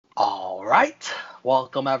All right.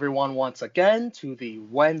 Welcome, everyone, once again to the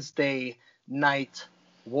Wednesday Night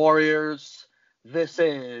Warriors. This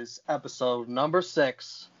is episode number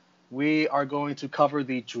 6. We are going to cover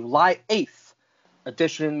the July 8th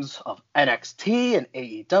editions of NXT and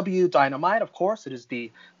AEW Dynamite. Of course, it is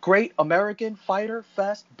the Great American Fyter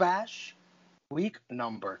Fest Bash, week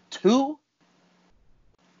number 2.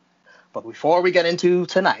 But before we get into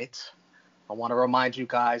tonight, I want to remind you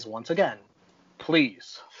guys once again,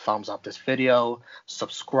 please thumbs up this video,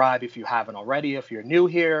 subscribe if you haven't already. If you're new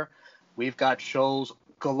here, we've got shows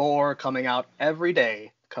galore coming out every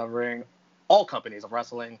day covering all companies of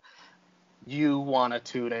wrestling. You want to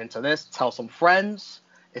tune into this, tell some friends.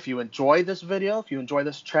 If you enjoy this video, if you enjoy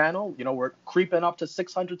this channel, we're creeping up to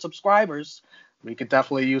 600 subscribers. We could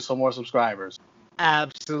definitely use some more subscribers.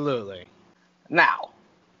 Absolutely. Now,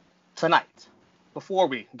 tonight, before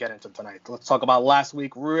we get into tonight, let's talk about last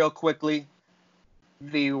week real quickly.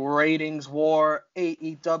 The ratings war,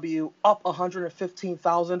 AEW up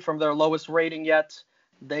 115,000 from their lowest rating yet.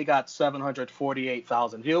 They got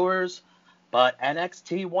 748,000 viewers. But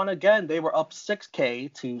NXT won again. They were up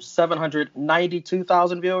 6K to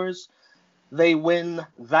 792,000 viewers. They win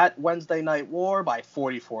that Wednesday Night War by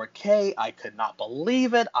 44K. I could not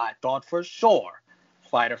believe it. I thought for sure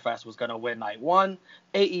Fyter Fest was going to win night 1.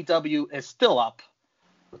 AEW is still up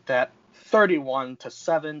with that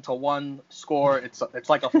 31-7-1 score. It's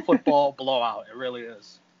like a football blowout. It really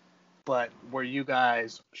is. But were you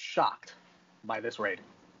guys shocked by this rating?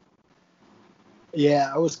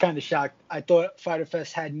 Yeah, I was kind of shocked. I thought Fyter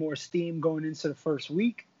Fest had more steam going into the first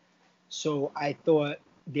week, so I thought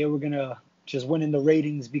they were gonna just win in the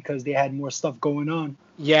ratings because they had more stuff going on.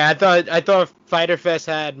 Yeah, I thought Fyter Fest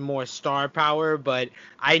had more star power, but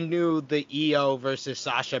I knew the Io versus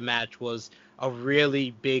Sasha match was a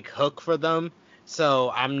really big hook for them,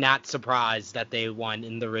 so I'm not surprised that they won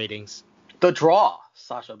in the ratings. The draw,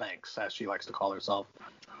 Sasha Banks, as she likes to call herself.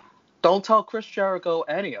 Don't tell Chris Jericho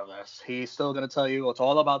any of this. He's still going to tell you it's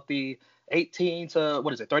all about the 18 to,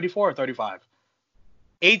 34 or 35?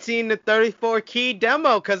 18 to 34 key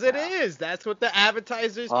demo, because it is. That's what the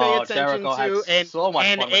advertisers pay attention Jericho to. Had so much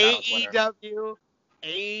fun with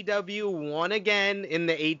AEW won again in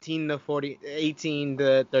the 18 to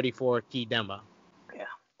 34 key demo. Yeah.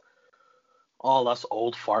 All us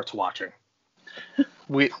old farts watching.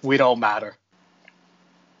 we don't matter.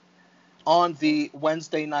 On the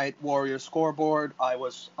Wednesday Night Warrior scoreboard, I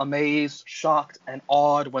was amazed, shocked, and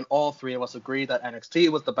awed when all three of us agreed that NXT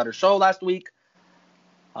was the better show last week.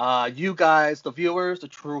 You guys, the viewers, the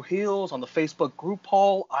true heels on the Facebook group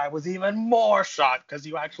poll, I was even more shocked because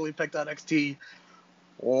you actually picked NXT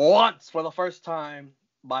once for the first time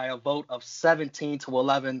by a vote of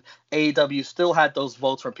 17-11. AEW still had those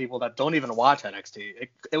votes from people that don't even watch NXT.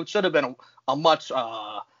 It should have been a much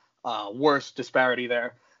worse disparity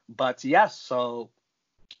there. But yes, so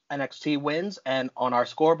NXT wins, and on our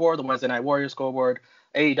scoreboard, the Wednesday Night Warriors scoreboard,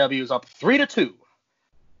 AEW is up 3-2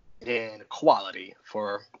 in quality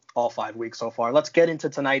for all 5 weeks so far. Let's get into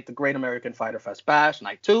tonight, the Great American Fyter Fest Bash,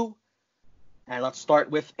 night 2. And let's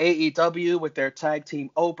start with AEW with their tag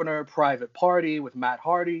team opener, Private Party, with Matt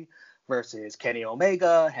Hardy versus Kenny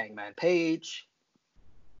Omega, Hangman Page.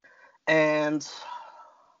 And,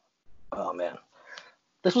 oh man,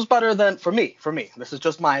 this was better than, for me, this is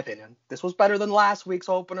just my opinion. This was better than last week's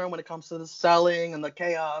opener when it comes to the selling and the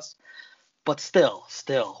chaos. But still,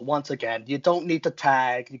 once again, you don't need to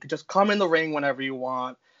tag. You can just come in the ring whenever you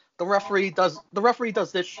want. The referee does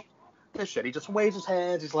this shit. He just waves his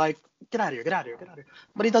hands. He's like, get out of here.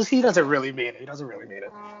 But he doesn't really mean it.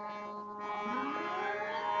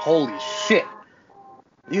 Holy shit.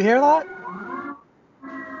 You hear that?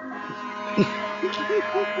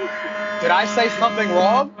 Did I say something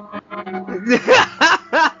wrong?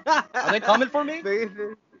 Are they coming for me?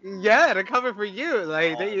 Yeah, they're coming for you.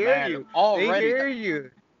 Like, they hear you. Already, they hear you.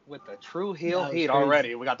 With the true heel heat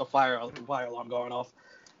already. We got the fire alarm going off.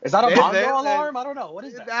 Is that a Mongo alarm? I don't know. What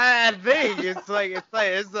is that? I think it's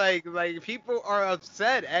like people are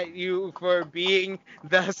upset at you for being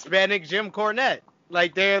the Hispanic Jim Cornette.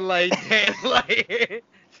 Like they're like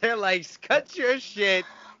cut your shit.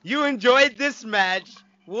 You enjoyed this match.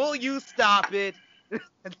 Will you stop it?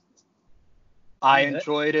 I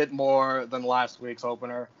enjoyed it more than last week's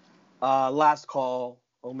opener. Last call,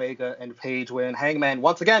 Omega and Page win. Hangman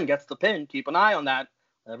once again gets the pin. Keep an eye on that.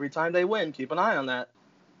 Every time they win, keep an eye on that.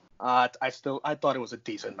 I thought it was a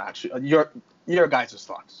decent match. Your guys'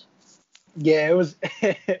 thoughts? Yeah, it was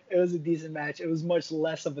a decent match. It was much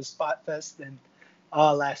less of a spot fest than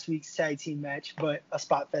last week's tag team match, but a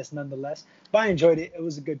spot fest nonetheless. But I enjoyed it. It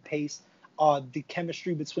was a good pace. The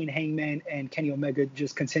chemistry between Hangman and Kenny Omega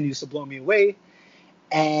just continues to blow me away.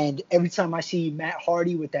 And every time I see Matt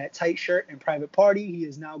Hardy with that tight shirt and Private Party, he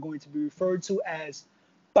is now going to be referred to as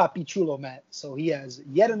Papi Chulo Matt. So he has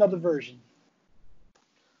yet another version.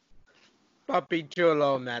 Papi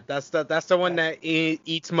Chulo, Matt. That's the one that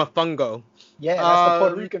eats mofongo. Yeah, that's the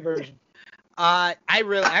Puerto Rican version. I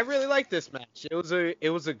really like this match. It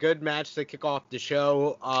was a good match to kick off the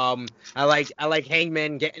show. I like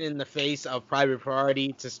Hangman getting in the face of Private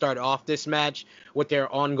Party to start off this match with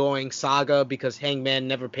their ongoing saga, because Hangman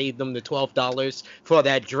never paid them the $12 for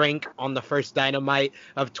that drink on the first Dynamite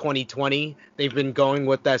of 2020. They've been going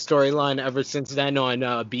with that storyline ever since then on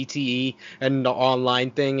BTE and the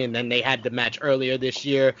online thing, and then they had the match earlier this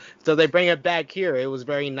year. So they bring it back here. It was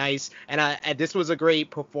very nice, and this was a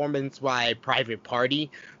great performance by Private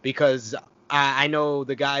Party, because I know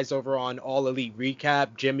the guys over on All Elite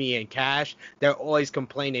Recap, Jimmy and Cash, they're always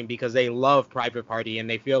complaining because they love Private Party and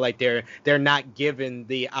they feel like they're not given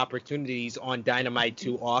the opportunities on Dynamite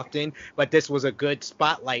too often. But this was a good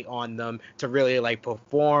spotlight on them to really like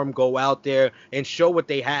perform, go out there and show what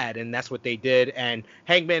they had, and that's what they did. And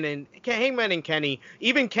Hangman and Kenny,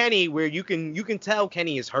 even Kenny, where you can tell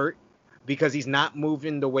Kenny is hurt, because he's not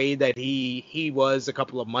moving the way that he was a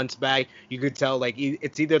couple of months back. You could tell, like,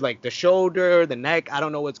 it's either like the shoulder, the neck, I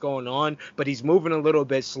don't know what's going on, but he's moving a little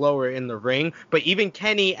bit slower in the ring. But even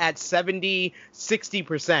Kenny at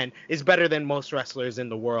 70-60% is better than most wrestlers in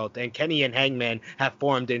the world, and Kenny and Hangman have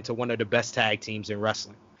formed into one of the best tag teams in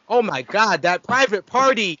wrestling. Oh my God, that Private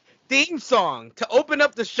Party theme song to open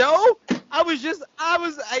up the show, they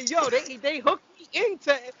hooked me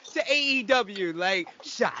into AEW, like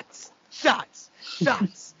shots, and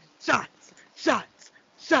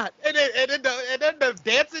then the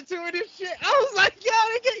dancing to it and shit. I was like, yo,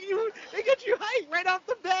 they get you hyped right off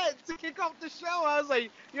the bat to kick off the show. I was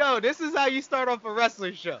like, yo, this is how you start off a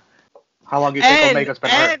wrestling show. How long do you think Omega's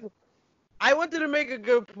been hurt? I wanted to make a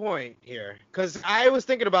good point here, because I was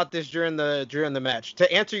thinking about this during the match.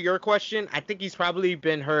 To answer your question, I think he's probably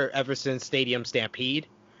been hurt ever since Stadium Stampede,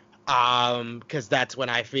 because that's when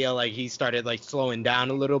I feel like he started like slowing down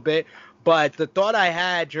a little bit. But the thought I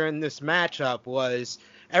had during this matchup was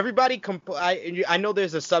everybody. I know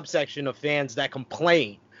there's a subsection of fans that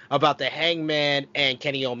complain about the Hangman and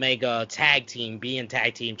Kenny Omega tag team being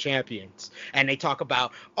tag team champions. And they talk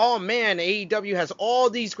about, oh man, AEW has all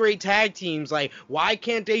these great tag teams. Like, why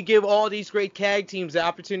can't they give all these great tag teams the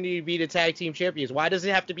opportunity to be the tag team champions? Why does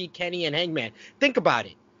it have to be Kenny and Hangman? Think about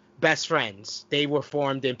it. Best Friends, they were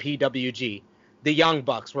formed in PWG. The Young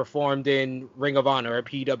Bucks were formed in Ring of Honor or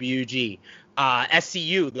PWG.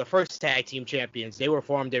 SCU, the first tag team champions, they were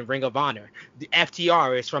formed in Ring of Honor. The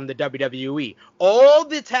FTR is from the WWE. All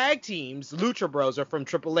the tag teams, Lucha Bros, are from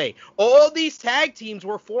AAA. All these tag teams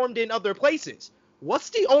were formed in other places.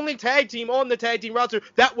 What's the only tag team on the tag team roster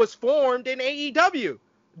that was formed in AEW?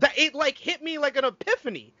 That it like hit me like an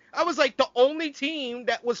epiphany. I was like, the only team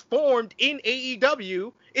that was formed in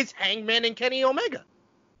AEW is Hangman and Kenny Omega.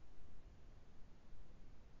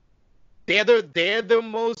 They're the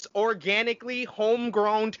most organically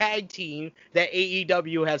homegrown tag team that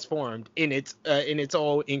AEW has formed in its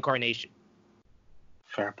whole incarnation.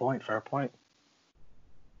 Fair point.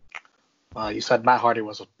 You said Matt Hardy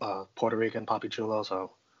was a Puerto Rican Papi Chulo,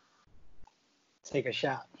 so take a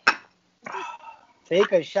shot.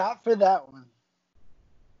 Take a shot for that one.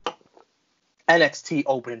 NXT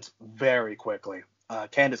opens very quickly.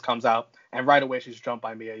 Candice comes out, and right away she's jumped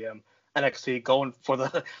by Mia Yim. NXT going for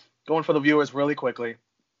the viewers really quickly.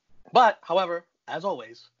 But, however, as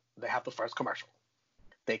always, they have the first commercial.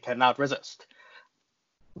 They cannot resist.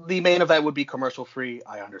 The main event would be commercial free,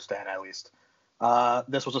 I understand at least.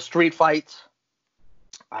 This was a street fight.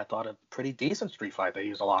 I thought a pretty decent street fight. They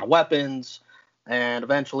used a lot of weapons, and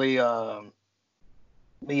eventually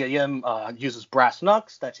Mia Yim uses brass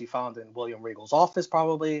knucks that she found in William Regal's office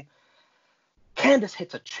probably. Candice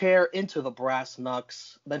hits a chair into the brass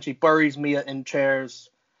knucks. Then she buries Mia in chairs.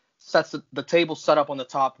 Sets the table set up on the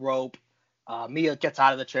top rope. Mia gets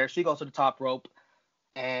out of the chair. She goes to the top rope.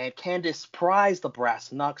 And Candice pries the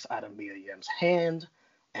brass knucks out of Mia Yim's hand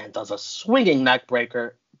and does a swinging neck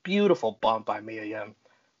breaker. Beautiful bump by Mia Yim.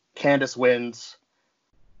 Candice wins.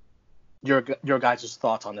 Your guys'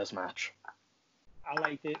 thoughts on this match? I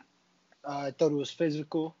liked it. I thought it was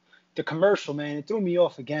physical. The commercial, man, it threw me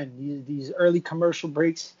off again. These early commercial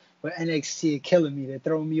breaks with NXT are killing me. They're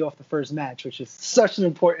throwing me off the first match, which is such an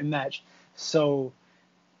important match. So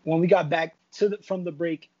when we got back from the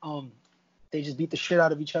break, they just beat the shit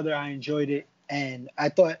out of each other. I enjoyed it, and I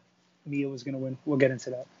thought Mia was gonna win. We'll get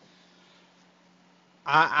into that. I thought it was pretty decent street fight. They used a lot of weapons. And eventually, Mia Yim uses brass knucks that she found in William Regal's office, probably.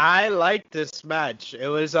 I liked this match. It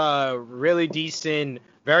was a really decent,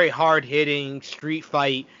 very hard hitting street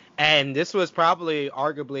fight, and this was probably,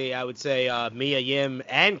 arguably, I would say, Mia Yim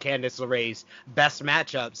and Candice LeRae's best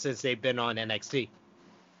matchup since they've been on NXT.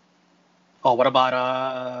 Oh, what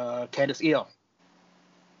about Candice Io?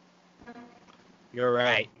 You're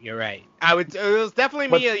right. You're right. It was definitely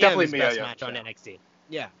But Mia definitely Yim's Mia best Yim, match on yeah. NXT.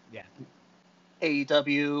 Yeah, yeah.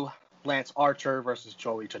 AEW, Lance Archer versus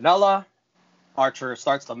Joey Janela. Archer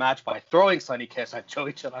starts the match by throwing Sunny Kiss at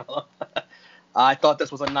Joey Janela. I thought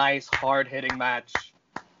this was a nice, hard-hitting match.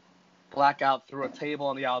 Blackout threw a table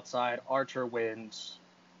on the outside. Archer wins.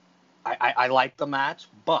 I like the match,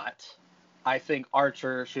 but I think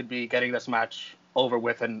Archer should be getting this match over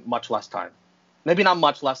with in much less time. Maybe not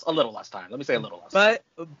much less, a little less time. Let me say a little less.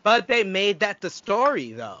 But they made that the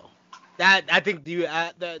story though. That I think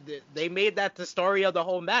they made that the story of the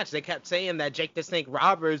whole match. They kept saying that Jake the Snake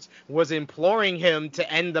Roberts was imploring him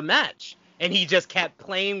to end the match, and he just kept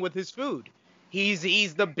playing with his food. He's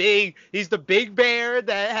the big bear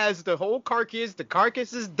that has the whole carcass. The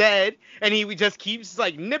carcass is dead, and he just keeps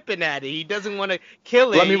like nipping at it. He doesn't want to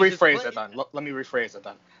kill it. Let me rephrase it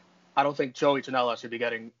then. I don't think Joey Janela should be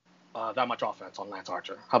getting that much offense on Lance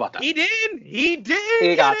Archer. How about that? He didn't He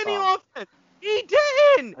get got any some. offense. He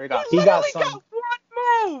didn't. He got literally some. got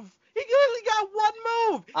one move. He literally got one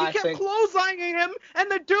move. He I kept think- clotheslining him,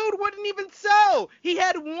 and the dude wouldn't even sell. He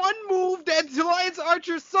had one move that Lance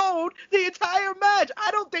Archer sold the entire match.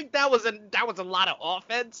 I don't think that was a lot of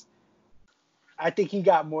offense. I think he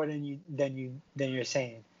got more than you're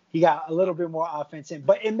saying. He got a little bit more offense in,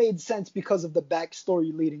 but it made sense because of the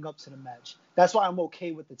backstory leading up to the match. That's why I'm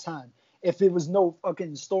okay with the time. If it was no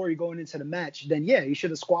fucking story going into the match, then yeah, he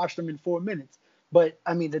should have squashed them in 4 minutes. But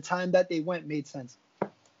I mean, the time that they went made sense.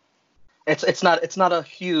 It's not a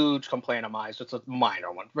huge complaint of mine. It's just a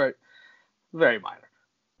minor one, very very minor.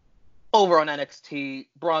 Over on NXT,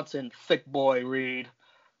 Bronson Thick Boy Reed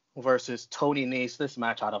versus Tony Nese. This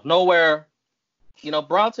match out of nowhere. You know,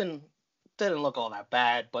 Bronson didn't look all that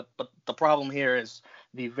bad, but the problem here is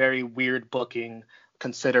the very weird booking,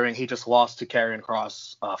 considering he just lost to Karrion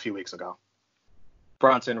Kross a few weeks ago.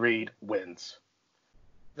 Bronson Reed wins.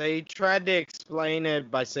 They tried to explain it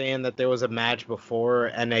by saying that there was a match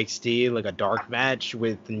before NXT, like a dark match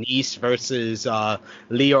with Nice versus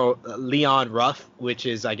Leon Ruff, which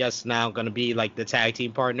is, I guess, now going to be like the tag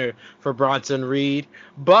team partner for Bronson Reed.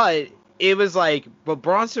 But it was like, but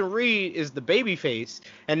Bronson Reed is the babyface,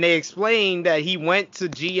 and they explained that he went to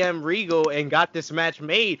GM Regal and got this match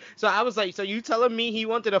made. So I was like, so you telling me he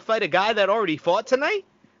wanted to fight a guy that already fought tonight?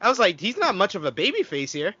 I was like, he's not much of a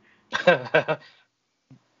babyface here.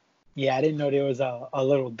 Yeah, I didn't know there was a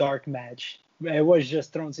little dark match. It was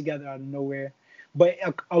just thrown together out of nowhere. But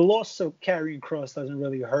a loss of Karrion Kross doesn't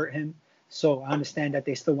really hurt him. So I understand that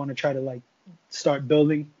they still want to try to like start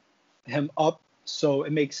building him up. So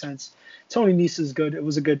it makes sense. Tony Nese is good. It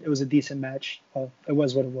was a decent match. It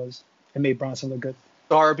was what it was. It made Bronson look good.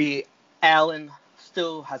 Darby Allin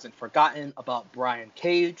still hasn't forgotten about Brian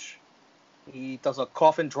Cage. He does a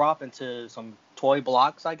coffin drop into some toy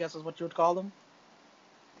blocks, I guess is what you would call them.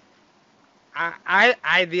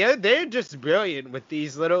 They're just brilliant with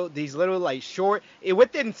these little like short.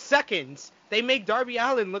 Within seconds, they make Darby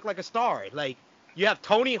Allin look like a star. Like you have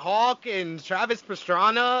Tony Hawk and Travis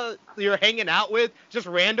Pastrana you're hanging out with just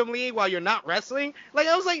randomly while you're not wrestling. Like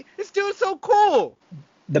I was like, this dude's so cool.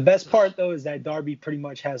 The best part though is that Darby pretty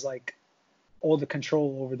much has like all the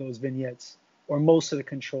control over those vignettes, or most of the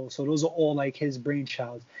control. So those are all like his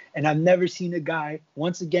brainchild. And I've never seen a guy,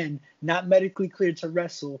 once again, not medically cleared to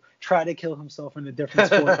wrestle, try to kill himself in a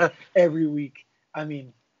different sport every week. I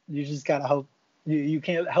mean, you just gotta hope. You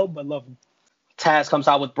can't help but love him. Taz comes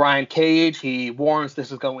out with Brian Cage. He warns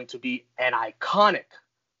this is going to be an iconic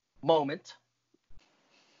moment.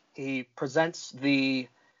 He presents the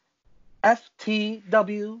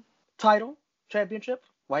FTW title championship.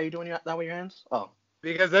 Why are you doing that with your hands? Oh.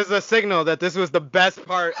 Because there's a signal that this was the best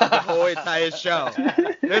part of the whole entire show.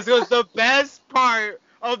 This was the best part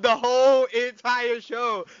of the whole entire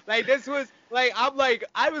show. Like this was like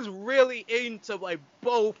I was really into like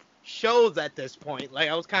both shows at this point. Like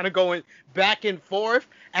I was kind of going back and forth,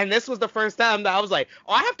 and this was the first time that I was like,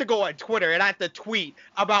 oh, I have to go on Twitter and I have to tweet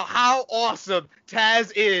about how awesome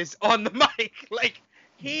Taz is on the mic. Like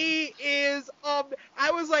he is I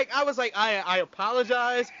was like I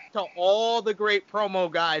apologize to all the great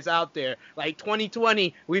promo guys out there. Like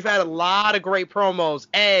 2020, we've had a lot of great promos.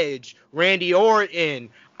 Edge, Randy Orton,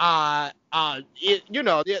 there's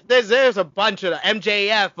a bunch of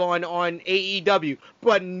MJF on AEW,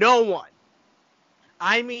 but no one,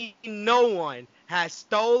 I mean no one has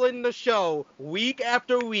stolen the show week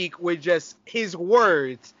after week with just his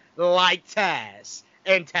words like Taz.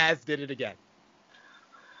 And Taz did it again.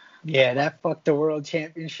 Yeah, that fucked the world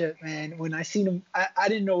championship, man. When I seen him, I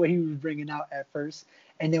didn't know what he was bringing out at first.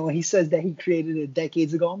 And then when he says that he created it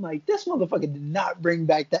decades ago, I'm like, this motherfucker did not bring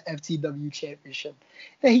back the FTW championship.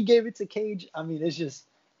 And he gave it to Cage. I mean, it's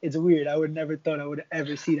weird. I would never thought I would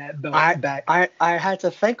ever see that belt back. I had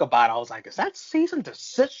to think about it. I was like, is that season to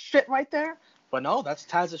sit shit right there? But no, that's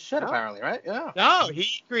Taz's shit apparently, right? Yeah. No,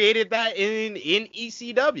 he created that in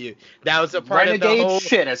ECW. That was a part Renegade of the whole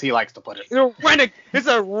shit, as he likes to put it. It's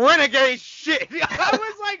a renegade shit. I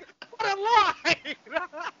was like, what a line!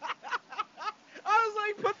 I was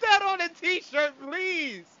like, put that on a t-shirt,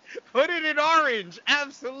 please. Put it in orange,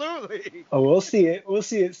 absolutely. Oh, we'll see it. We'll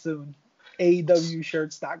see it soon.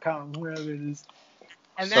 AEWshirts.com, wherever it is.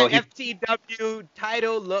 And that FTW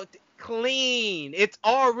title looked clean. It's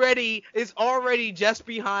already just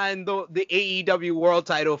behind the AEW World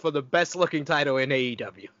title for the best looking title in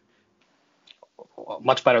AEW. Well,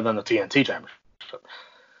 much better than the TNT Championship.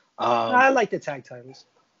 I like the tag titles.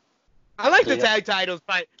 I like the tag titles,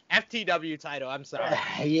 but FTW title, I'm sorry.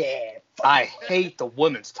 Yeah. I hate the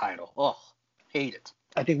women's title. Oh, hate it.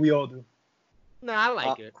 I think we all do. No, I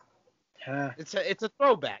like it. It's a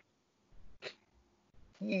throwback.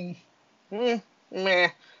 Meh.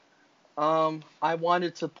 I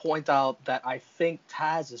wanted to point out that I think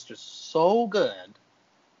Taz is just so good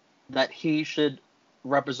that he should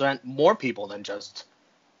represent more people than just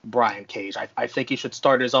Brian Cage. I think he should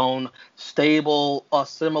start his own stable,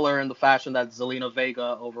 similar in the fashion that Zelina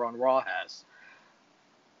Vega over on Raw has.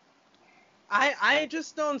 I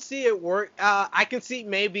just don't see it work. I can see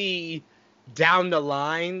maybe down the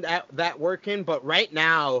line that working, but right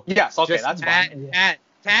now, yes, okay, that's fine.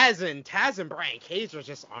 Taz and Brian Cage are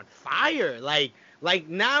just on fire. Like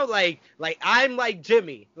now, I'm like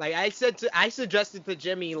Jimmy. Like I suggested to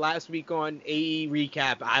Jimmy last week on AE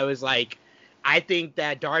Recap. I was like, I think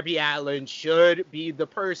that Darby Allin should be the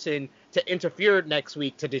person to interfere next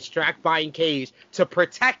week to distract Brian Cage to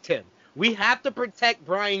protect him. We have to protect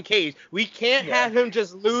Brian Cage. We can't have him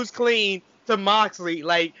just lose clean to Moxley.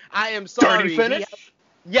 Like, I am sorry. Dirty finish?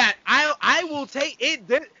 I will take it.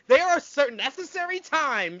 There are certain necessary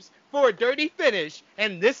times for a dirty finish,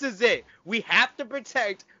 and this is it. We have to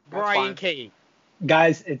protect Brian Cage.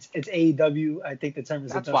 Guys, it's AEW. I think the term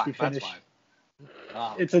is a dusty finish. That's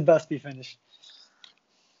fine. It's a dusty finish.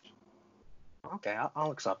 Okay,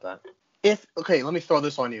 I'll accept that. Let me throw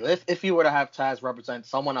this on you. If you were to have Taz represent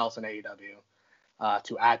someone else in AEW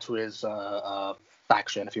to add to his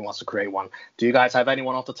faction, if he wants to create one, do you guys have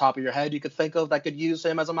anyone off the top of your head you could think of that could use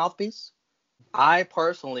him as a mouthpiece? I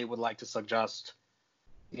personally would like to suggest,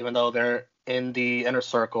 even though they're in the inner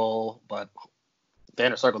circle, but the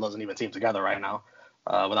inner circle doesn't even team together right now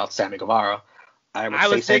without Sammy Guevara. I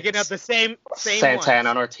was thinking of the same Santana ones.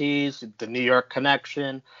 and Ortiz, the New York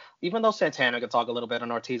connection. Even though Santana could talk a little bit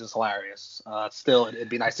and Ortiz is hilarious, still it'd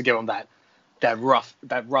be nice to give him that rough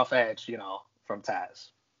edge, from Taz.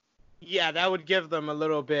 Yeah, that would give them a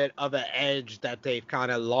little bit of an edge that they've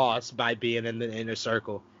kind of lost by being in the inner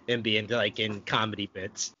circle and being like in comedy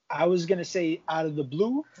bits. I was gonna say out of the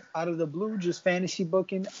blue, just fantasy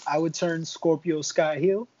booking, I would turn Scorpio Sky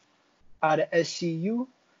heel out of SCU.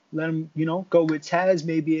 Let him, go with Taz.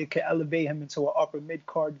 Maybe it could elevate him into an upper mid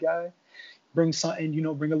card guy. Bring something,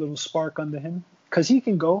 bring a little spark under him. Because he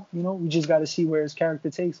can go, we just got to see where his character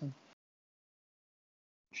takes him.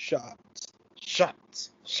 Shots.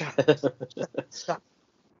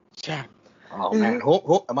 Oh, man.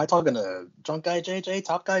 Who am I talking to? Drunk Guy JJ?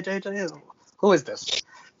 Top Guy JJ? Who is this?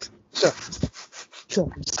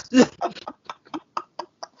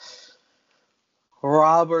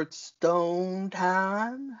 Robert Stone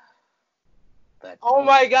time? Oh,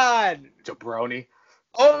 my God. Jabroni.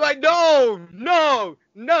 Oh my no!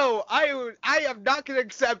 I am not gonna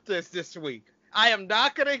accept this week. I am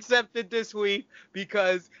not gonna accept it this week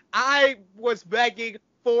because I was begging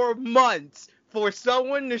for months for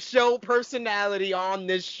someone to show personality on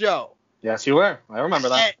this show. Yes, you were. I remember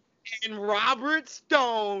that. And Robert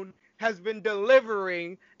Stone has been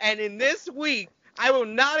delivering, and in this week I will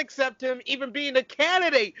not accept him even being a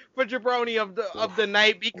candidate for Jabroni of the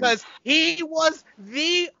night because he was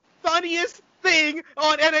the funniest thing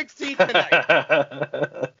on NXT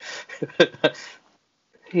tonight.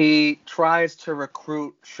 He tries to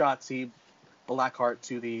recruit Shotzi Blackheart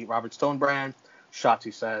to the Robert Stone brand.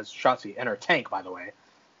 Shotzi in her tank, by the way.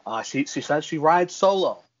 She says she rides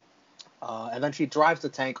solo. And then she drives the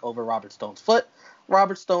tank over Robert Stone's foot.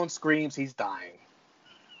 Robert Stone screams he's dying.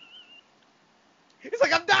 He's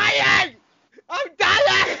like, I'm dying!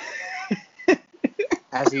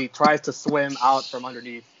 as he tries to swim out from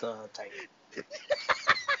underneath the tank.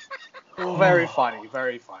 Very funny,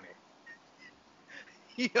 very funny.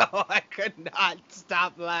 Yo, I could not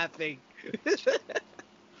stop laughing.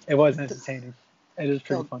 It was entertaining. It is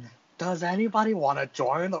pretty Yo, funny. does anybody want to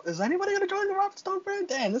join? Is anybody going to join the Robert Stone brand?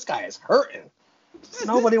 Damn, this guy is hurting.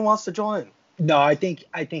 Nobody wants to join. No, I think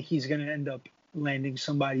he's gonna end up landing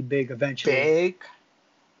somebody big eventually.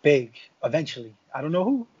 Big. Eventually. I don't know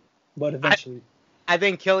who, but eventually. I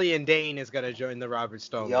think Killian Dane is gonna join the Robert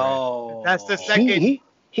Stone Yo. brand. That's the second.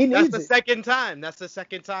 He That's needs the it. second time. That's the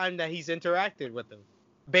second time that he's interacted with them.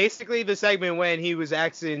 Basically, the segment when he was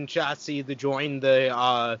asking Shotzi to join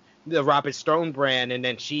the Robert Stone brand, and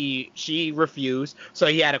then she refused. So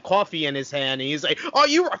he had a coffee in his hand, and he's like, "Oh,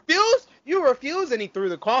 you refuse? You refuse?" And he threw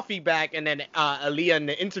the coffee back, and then Aaliyah and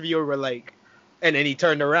the interviewer were like, and then he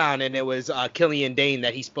turned around, and it was Killian Dane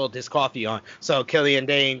that he spilled his coffee on. So Killian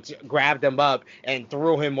Dane grabbed him up and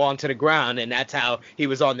threw him onto the ground, and that's how he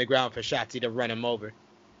was on the ground for Shotzi to run him over.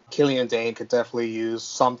 Killian Dane could definitely use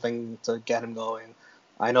something to get him going.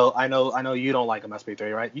 I know you don't like him,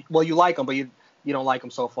 SP3, right? Well, you like him, but you don't like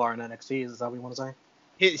him so far in NXT. Is that what you want to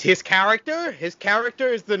say? His character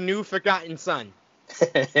is the new Forgotten Son.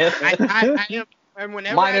 I am, and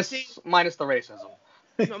whenever minus the racism.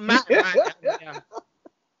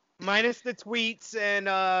 Minus the tweets and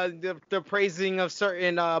the praising of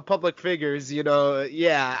certain public figures,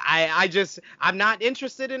 yeah. I'm not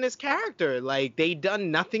interested in his character. Like, they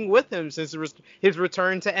done nothing with him since his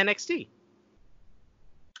return to NXT.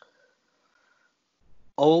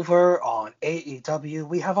 Over on AEW,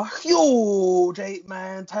 we have a huge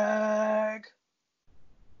 8-man tag.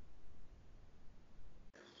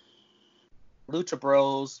 Lucha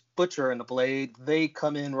Bros, Butcher and the Blade, they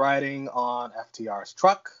come in riding on FTR's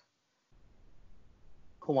truck.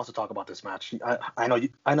 Who wants to talk about this match? I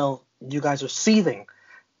know you guys are seething.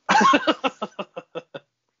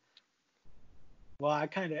 Well, I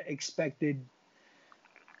kind of expected,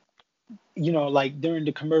 like during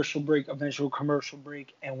the eventual commercial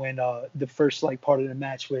break, and when the first part of the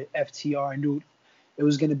match with FTR, I knew it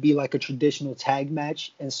was gonna be like a traditional tag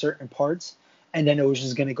match in certain parts, and then it was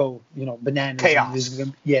just gonna go, bananas. Chaos.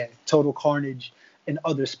 Total carnage in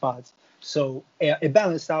other spots. So it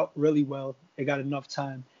balanced out really well. It got enough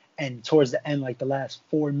time, and towards the end, like the last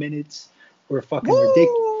 4 minutes, were fucking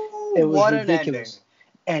ridiculous. It was ridiculous.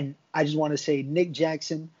 And I just want to say, Nick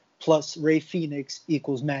Jackson plus Ray Phoenix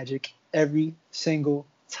equals magic every single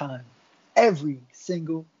time. Every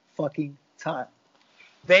single fucking time.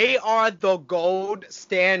 They are the gold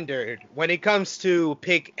standard when it comes to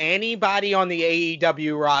pick anybody on the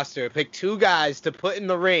AEW roster. Pick two guys to put in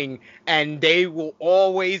the ring, and they will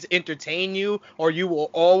always entertain you, or you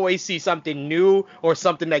will always see something new or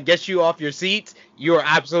something that gets you off your seats. You're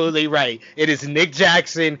absolutely right. It is Nick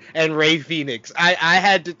Jackson and Ray Phoenix. I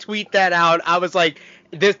had to tweet that out. I was like,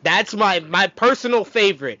 that's my personal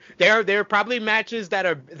favorite. There are probably matches that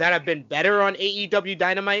have been better on AEW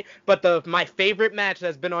Dynamite, but my favorite match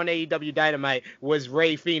that's been on AEW Dynamite was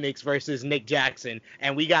Ray Phoenix versus Nick Jackson,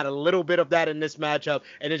 and we got a little bit of that in this matchup,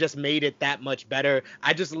 and it just made it that much better.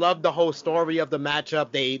 I just love the whole story of the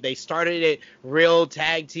matchup. They started it real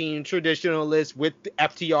tag team traditionalist with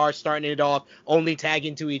FTR starting it off, only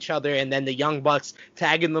tagging to each other, and then the Young Bucks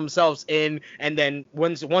tagging themselves in, and then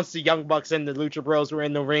once the Young Bucks and the Lucha Bros were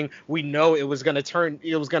in the ring, we know it was gonna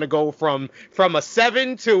go from a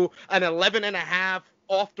 7 to an 11.5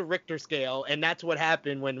 off the Richter scale, and that's what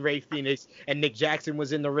happened when Ray Phoenix and Nick Jackson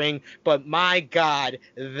was in the ring. But my God,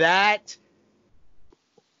 that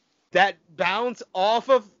bounce off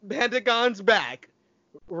of Pentagon's back,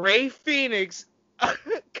 Ray Phoenix,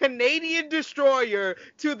 Canadian Destroyer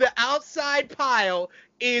to the outside pile,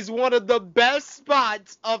 is one of the best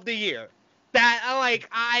spots of the year. That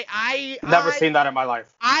I never seen that in my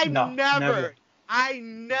life. Never. I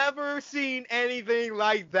never seen anything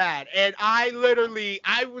like that. And I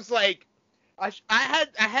was like, I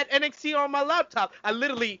had NXT on my laptop. I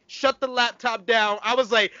literally shut the laptop down. I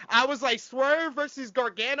was like, Swerve versus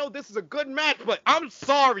Gargano, this is a good match, but I'm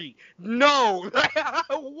sorry. No.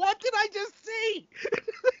 What did I just see?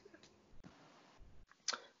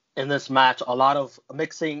 In this match, a lot of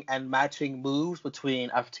mixing and matching moves between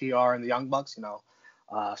FTR and the Young Bucks,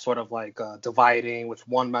 sort of like dividing with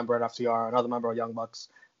one member at FTR, another member of Young Bucks,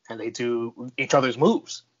 and they do each other's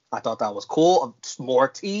moves. I thought that was cool. More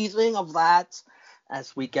teasing of that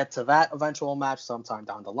as we get to that eventual match sometime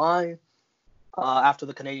down the line. After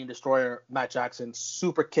the Canadian Destroyer, Matt Jackson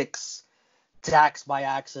super kicks Dax by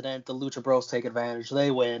accident. The Lucha Bros take advantage.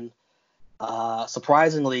 They win.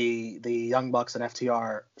 Surprisingly, the Young Bucks and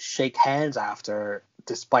FTR shake hands after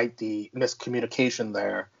despite the miscommunication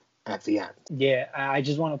there at the end. Yeah, I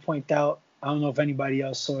just want to point out, I don't know if anybody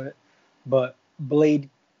else saw it, but Blade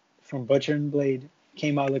from Butcher and Blade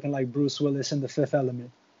came out looking like Bruce Willis in The Fifth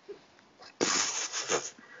Element.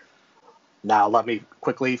 Now let me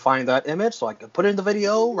quickly find that image so I can put it in the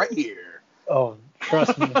video right here. Oh,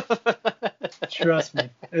 trust me. Trust me.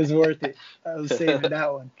 It was worth it. I was saving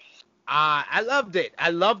that one. I loved it. I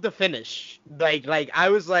loved the finish. I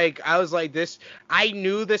was like this. I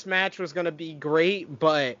knew this match was gonna be great,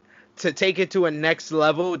 but to take it to a next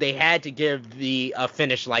level, they had to give a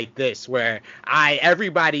finish like this, where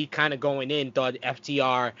everybody kind of going in thought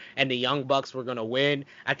FTR and the Young Bucks were gonna win.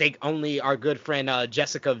 I think only our good friend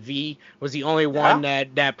Jessica V was the only one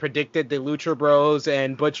that predicted the Lucha Bros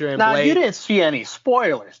and Butcher and Now, Blade. you didn't see any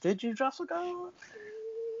spoilers, did you, Jessica?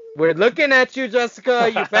 We're looking at you,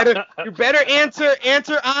 Jessica. You better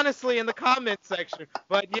answer honestly in the comments section.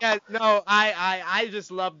 But yeah, no, I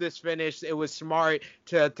just love this finish. It was smart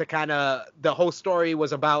to kind of, the whole story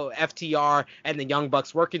was about FTR and the Young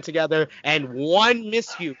Bucks working together, and one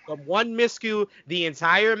miscue, the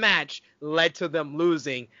entire match led to them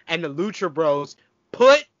losing, and the Lucha Bros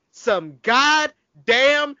put some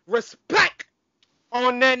goddamn respect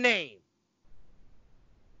on their name.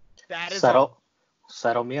 That is all.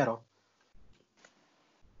 Cero miedo.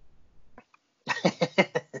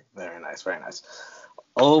 Very nice, very nice.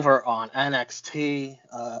 Over on NXT,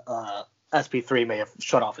 SP3 may have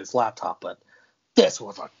shut off his laptop, but this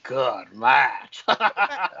was a good match.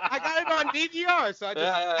 I got it on DVR, so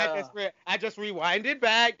I just rewinded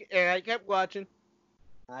back and I kept watching.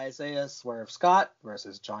 Isaiah Swerve Scott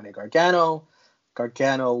versus Johnny Gargano.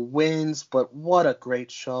 Gargano wins, but what a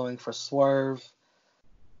great showing for Swerve.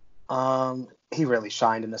 He really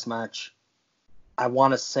shined in this match. I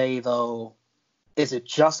want to say, though, is it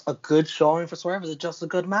just a good showing for Swerve? Is it just a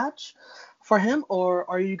good match for him? Or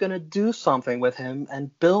are you going to do something with him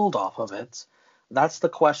and build off of it? That's the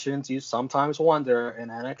questions you sometimes wonder in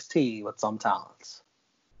NXT with some talents.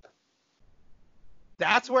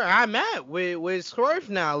 That's where I'm at with Swerve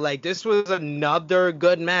now. Like, this was another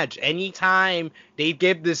good match. Anytime they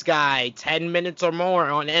give this guy 10 minutes or more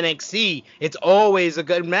on NXT, it's always a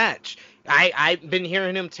good match. I've been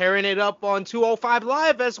hearing him tearing it up on 205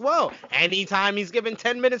 Live as well. Anytime he's given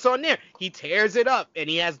 10 minutes on there, he tears it up, and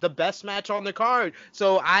he has the best match on the card.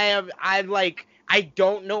 So I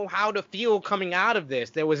don't know how to feel coming out of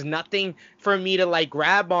this. There was nothing for me to like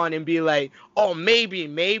grab on and be like, oh, maybe,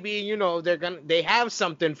 you know, they have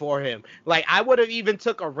something for him. Like, I would have even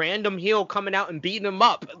took a random heel coming out and beating him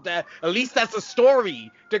up. At least that's a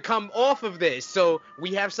story to come off of this. So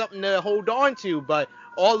we have something to hold on to, but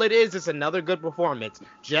all it is another good performance.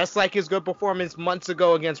 Just like his good performance months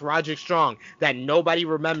ago against Roderick Strong that nobody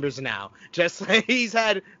remembers now. Just like he's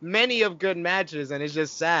had many of good matches, and it's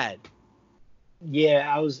just sad.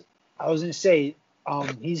 Yeah, I was gonna say,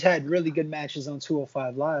 he's had really good matches on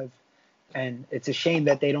 205 Live, and it's a shame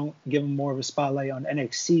that they don't give him more of a spotlight on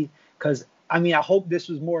NXT. Because I hope this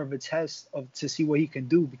was more of a test to see what he can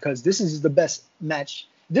do, because this is the best match.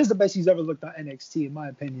 This is the best he's ever looked on NXT, in my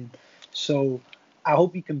opinion. So I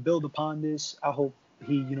hope he can build upon this. I hope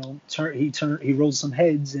he rolls some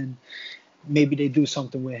heads and maybe they do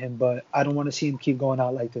something with him. But I don't want to see him keep going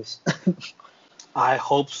out like this. I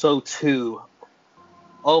hope so too.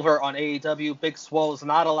 Over on AEW, Big Swole is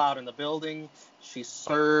not allowed in the building. She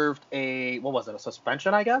served a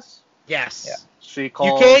suspension, I guess? Yes. Yeah. She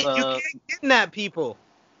called... You can't kidnap people.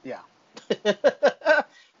 Yeah.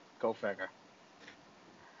 Go figure.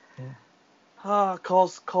 Yeah.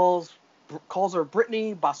 Calls her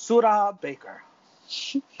Brittany Basura Baker.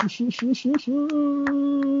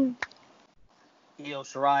 Io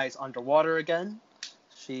Shirai is underwater again.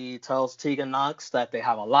 She tells Tegan Nox that they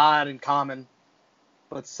have a lot in common,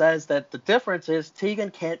 but says that the difference is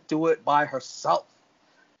Tegan can't do it by herself,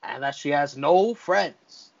 and that she has no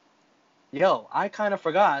friends. Yo, I kind of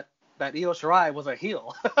forgot that Io Shirai was a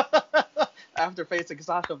heel after facing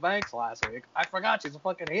Sasha Banks last week. I forgot she's a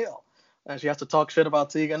fucking heel, and she has to talk shit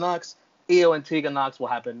about Tegan Nox. Io and Tegan Nox will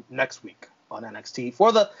happen next week on NXT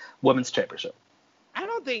for the Women's Championship. I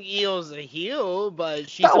don't think Io's a heel, but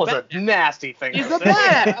she's a nasty thing. She's a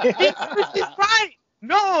bad. She's right.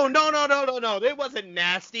 No. It wasn't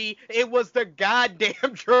nasty. It was the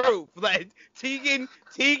goddamn truth. Like, Tegan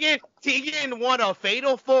won a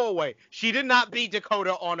fatal 4-way. She did not beat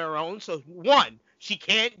Dakota on her own. So, 1, she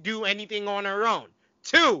can't do anything on her own.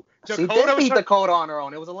 2, Dakota... She did beat Dakota on her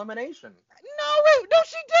own. It was elimination. No,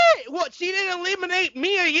 she did. What? She didn't eliminate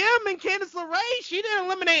Mia Yim and Candice LeRae. She didn't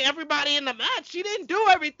eliminate everybody in the match. She didn't do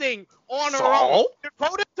everything on her own.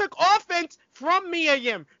 Dakota took offense from Mia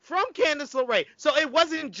Yim, from Candice LeRae. So it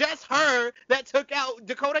wasn't just her that took out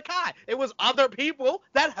Dakota Kai. It was other people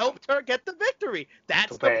that helped her get the victory.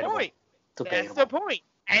 That's the Debatable. point. That's Debatable. the point.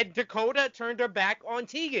 And Dakota turned her back on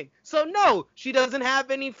Tegan. So no, she doesn't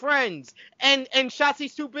have any friends. And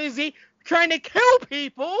Shotzi's too busy trying to kill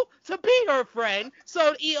people to be her friend.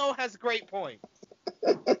 So EO has a great point.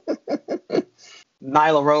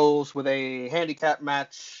 Nyla Rose with a handicap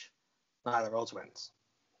match. Nyla Rose wins.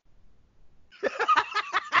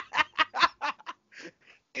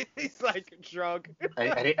 He's like drunk.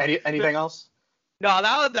 Anything else? No,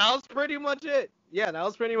 that was pretty much it. Yeah, that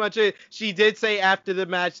was pretty much it. She did say after the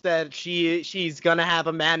match that she's gonna have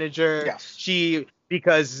a manager. Yes.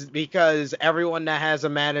 Because everyone that has a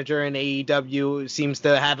manager in AEW seems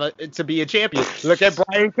to to be a champion. Look at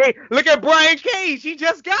Brian Cage. Look at Brian Cage. He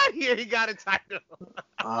just got here. He got a title.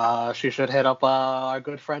 She should hit up our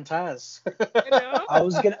good friend Taz. You know? I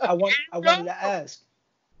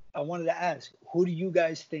wanted to ask, who do you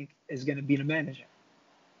guys think is gonna be the manager?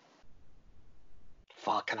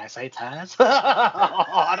 Fuck, can I say Taz?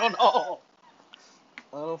 I don't know.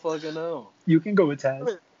 I don't fucking know. You can go with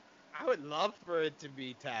Taz. I would love for it to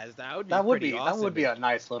be Taz. That would be That awesome. would be a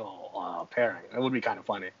nice little pairing. It would be kind of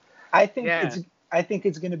funny. I think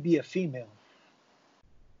it's gonna be a female.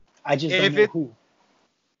 I just don't know who.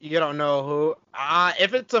 You don't know who?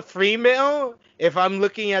 If it's a female, if I'm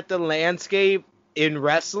looking at the landscape in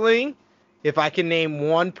wrestling, if I can name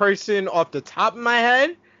one person off the top of my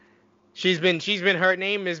head, her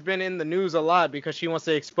name has been in the news a lot because she wants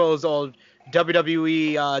to expose all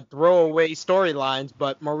WWE throwaway storylines,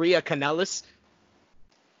 but Maria Kanellis.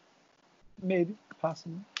 Maybe,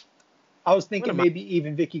 possibly. I was thinking maybe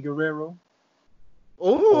even Vicky Guerrero.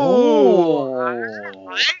 Ooh, I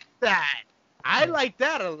like that. I like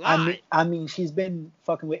that a lot. I mean, she's been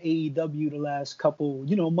fucking with AEW the last couple,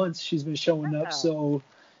 months. She's been showing up, so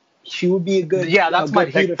she would be a good. Yeah, that's my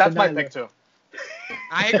pick. That's my pick too.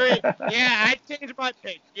 I agree. Yeah, I changed my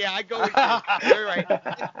pick. Yeah, I go with you. You're right.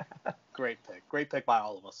 Great pick. Great pick by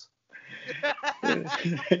all of us.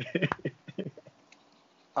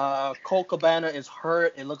 Colt Cabana is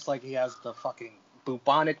hurt. It looks like he has the fucking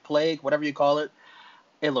bubonic plague, whatever you call it.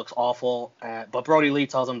 It looks awful. But Brody Lee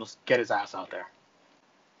tells him to get his ass out there.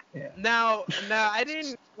 Yeah. Now, I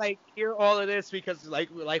didn't hear all of this because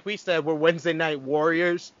like we said, we're Wednesday Night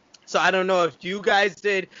Warriors. So I don't know if you guys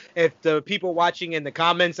did, if the people watching in the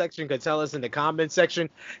comment section could tell us in the comment section,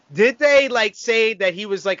 did they say that he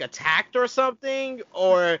was attacked or something,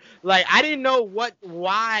 or I didn't know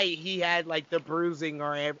why he had the bruising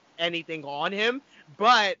or anything on him,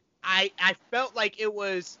 but I felt like it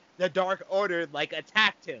was the Dark Order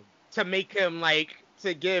attacked him to make him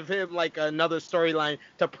to give him another storyline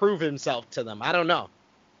to prove himself to them. I don't know.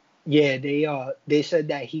 Yeah, they said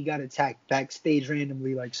that he got attacked backstage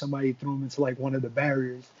randomly, somebody threw him into one of the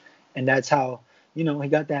barriers, and that's how he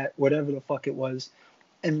got that whatever the fuck it was,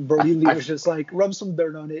 and Brody Lee was just rub some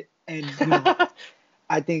dirt on it, and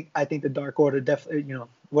I think the Dark Order definitely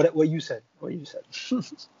what you said.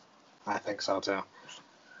 I think so too.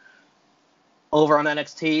 Over on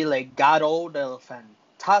NXT, Legado del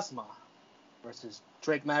Fantasma versus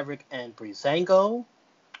Drake Maverick and Breezango.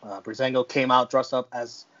 Breezango came out dressed up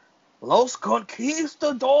as Los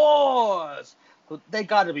Conquistadors. They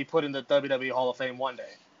got to be put in the WWE Hall of Fame one day.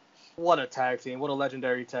 What a tag team. What a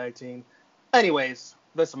legendary tag team. Anyways,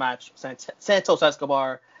 this match, Santos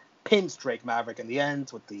Escobar pins Drake Maverick in the end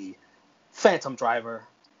with the Phantom Driver.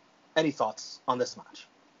 Any thoughts on this match?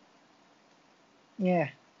 Yeah,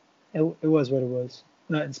 it was what it was.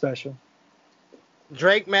 Nothing special.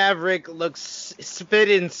 Drake Maverick looks fit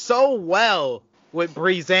in so well with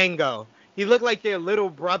Breezango. He looked like their little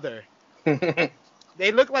brother.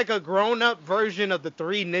 They look like a grown-up version of the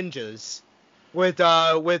Three Ninjas, with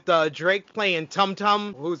Drake playing Tum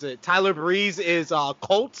Tum. Who's it? Tyler Breeze is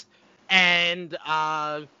Colt, and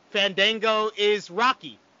Fandango is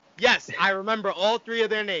Rocky. Yes, I remember all three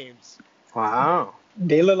of their names. Wow.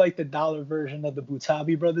 They look like the dollar version of the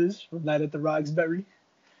Butabi brothers from Night at the Roxbury.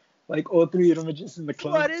 All three of them are just in the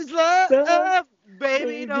club. What is love?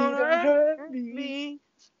 Baby, don't hurt me.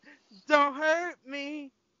 Don't hurt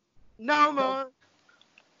me no more.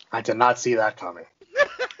 I did not see that coming.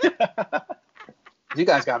 You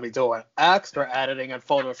guys got me doing extra editing and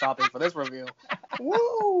photoshopping for this review.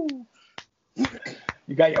 Woo!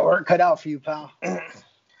 You got your work cut out for you, pal.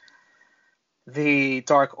 The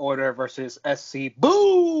Dark Order versus SC.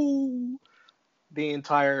 Boo! The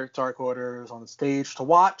entire Dark Order is on the stage to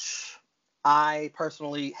watch. I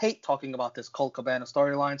personally hate talking about this Colt Cabana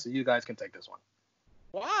storyline, so you guys can take this one.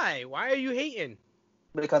 Why? Why are you hating?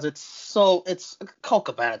 because Colt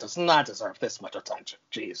Cabana does not deserve this much attention.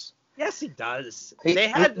 Jeez. Yes, he does. He, They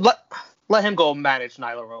had. let him go manage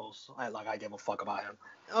Nyla Rose. I give a fuck about him.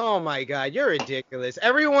 Oh my God, you're ridiculous.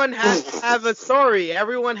 Everyone has to have a story.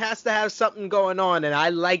 Everyone has to have something going on, and I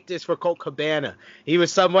like this for Colt Cabana. He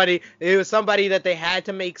was somebody that they had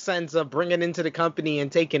to make sense of bringing into the company and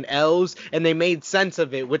taking L's, and they made sense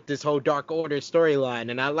of it with this whole Dark Order storyline,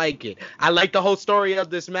 and I like it. I like the whole story of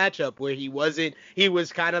this matchup where he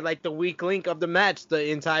was kind of like the weak link of the match the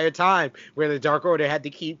entire time, where the Dark Order had to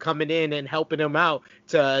keep coming in and helping him out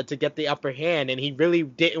to get the upper hand, and he really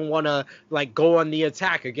didn't want to like go on the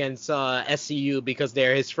attack against SCU because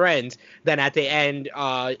they're his friends. Then at the end,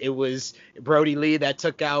 it was Brody Lee that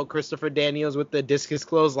took out Christopher Daniels with the discus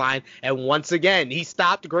clothesline, and once again he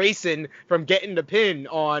stopped Grayson from getting the pin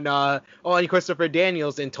on Christopher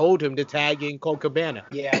Daniels and told him to tag in Colt Cabana.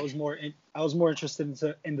 Yeah, I was more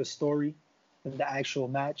interested in the story than the actual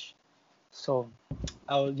match. So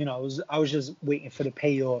I was just waiting for the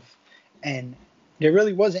payoff, and there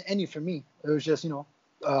really wasn't any for me. It was just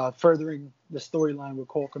furthering the storyline with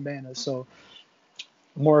Colt Cabana. So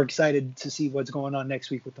more excited to see what's going on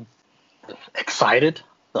next week with them. Excited?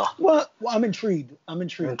 Ugh. Well, I'm intrigued.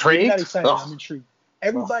 Intrigued? I'm not excited. Ugh. I'm intrigued.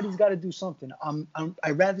 Everybody's got to do something.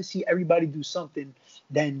 I'd rather see everybody do something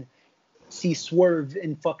than see Swerve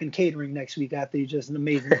in fucking catering next week after he just had an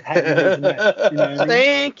amazing match. You know what I mean?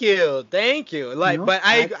 Thank you. Like, You know? but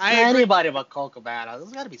I anybody but Colt Cabana.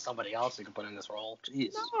 There's got to be somebody else who can put in this role.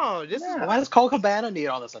 Jeez. No, this is Why does Colt Cabana need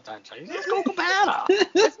all this attention? He's Colt Cabana.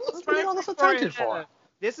 What's he need all this attention for?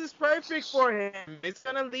 This is perfect for him. It's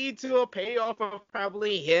going to lead to a payoff of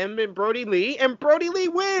probably him and Brody Lee, and Brody Lee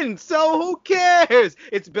wins, so who cares?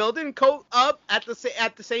 It's building Colt up at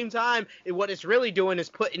the same time. What it's really doing is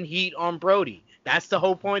putting heat on Brody. That's the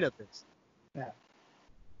whole point of this. Yeah.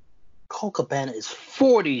 Colt Cabana is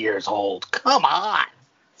 40 years old. Come on.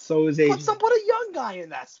 So is Put a young guy in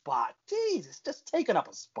that spot. Jeez, it's just taking up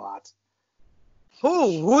a spot.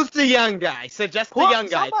 Who's the young guy? Suggest the young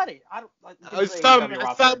guy. Somebody.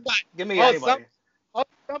 Somebody. Give me anybody.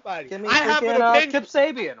 Somebody. Give me I have an opinion. Kip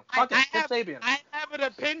Sabian. Fuck it, Kip Sabian. I have an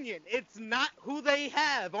opinion. It's not who they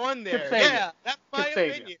have on there. Kip Sabian. Yeah, that's my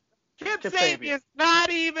opinion. Kip Sabian. Sabian's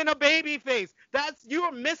not even a babyface.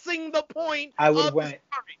 You're missing the point. I would have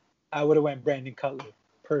went Brandon Cutler.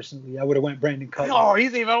 Personally, I would have went Brandon Cutler. Oh,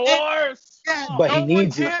 he's even worse. Yeah, But he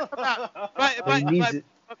needs it. But he needs it.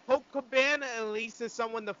 Colt Cabana at least is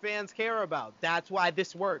someone the fans care about. That's why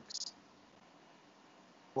this works.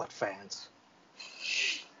 What fans?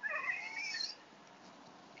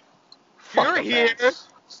 You're here.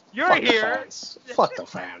 You're here. Fuck the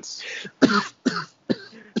fans.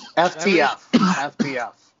 FTF.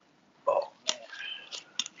 FTF. Oh.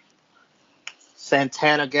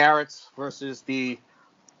 Santana Garrett versus the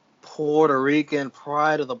Puerto Rican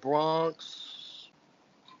Pride of the Bronx.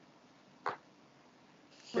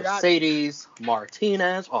 Mercedes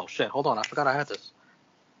Martinez. Oh shit, hold on, I forgot I had this.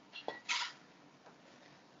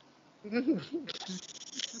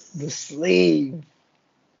 The sleeve.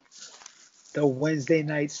 The Wednesday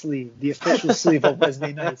night sleeve. The official sleeve of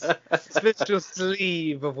Wednesday nights. Official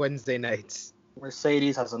sleeve of Wednesday nights.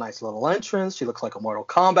 Mercedes has a nice little entrance. She looks like a Mortal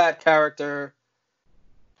Kombat character.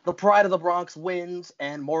 The Pride of the Bronx wins,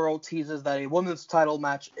 and Morrow teases that a women's title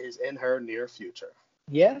match is in her near future.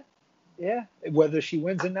 Yeah. Whether she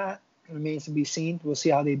wins or not remains to be seen. We'll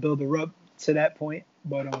see how they build her up to that point.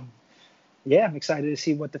 But yeah, I'm excited to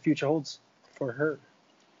see what the future holds for her.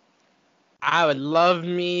 I would love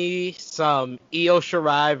me some Io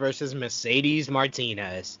Shirai versus Mercedes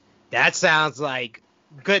Martinez. That sounds like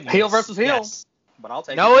goodness. Heel versus heel. Yes. But I'll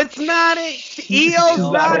take it. No, it's not it. Io's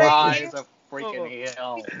not a heel. Is a freaking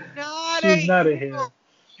heel. She's not a heel.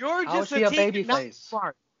 You're How just is she a a baby face?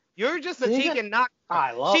 part. You're just a Tegan Knox.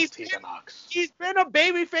 I love Tegan Knox. She's been a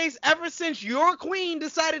babyface ever since your queen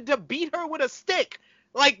decided to beat her with a stick.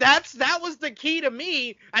 Like that was the key to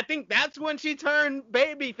me. I think that's when she turned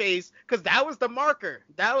babyface because that was the marker.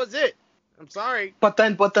 That was it. I'm sorry. But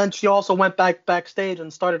then she also went backstage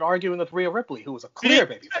and started arguing with Rhea Ripley, who was a clear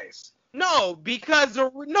babyface. No, because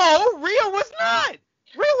Rhea was not.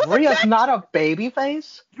 Rhea's not a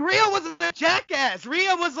babyface? Rhea was a jackass.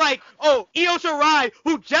 Rhea was like, oh, Io Shirai,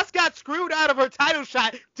 who just got screwed out of her title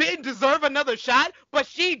shot, didn't deserve another shot, but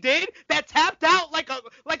she did. That tapped out like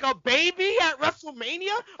a baby at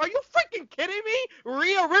WrestleMania. Are you freaking kidding me?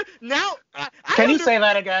 Rhea, now. Can you say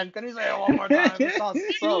that again? Can you say it one more time? It sounds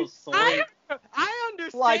so sweet. I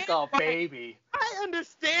understand. Like a baby. I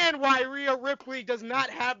understand why Rhea Ripley does not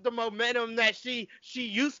have the momentum that she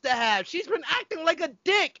used to have. She's been acting like a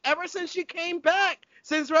dick ever since she came back.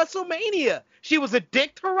 since WrestleMania. She was a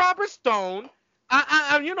dick to Robert Stone.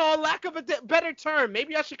 Lack of a better term.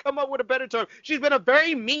 Maybe I should come up with a better term. She's been a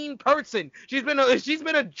very mean person. She's been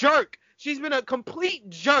a jerk. She's been a complete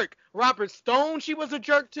jerk. Robert Stone, she was a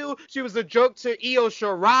jerk to. She was a jerk to Io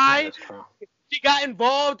Shirai. That's true. She got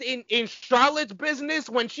involved in Charlotte's business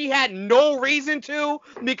when she had no reason to,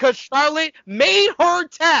 because Charlotte made her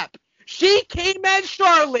tap. She came at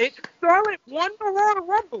Charlotte. Charlotte won the Royal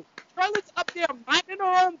Rumble. Charlotte's up there minding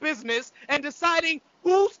her own business and deciding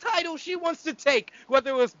whose title she wants to take,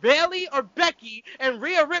 whether it was Bayley or Becky, and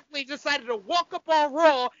Rhea Ripley decided to walk up on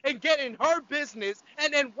Raw and get in her business,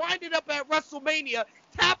 and then wind it up at WrestleMania,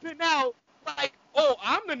 tapping out like, oh,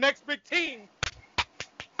 I'm the next big thing.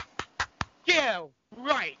 Yeah,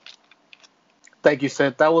 right. Thank you,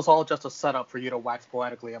 Sid. That was all just a setup for you to wax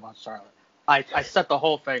poetically about Charlotte. I set the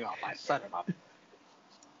whole thing up. I set it up.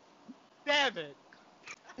 Damn it.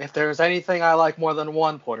 If there's anything I like more than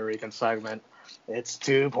one Puerto Rican segment, it's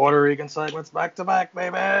 2 Puerto Rican segments back to back,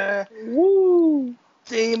 baby. Woo!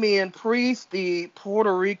 Damian Priest, the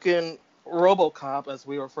Puerto Rican RoboCop, as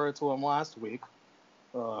we referred to him last week.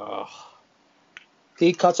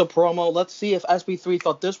 He cuts a promo. Let's see if SB3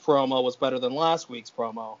 thought this promo was better than last week's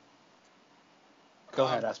promo. Go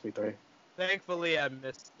ahead, SB3. Thankfully, I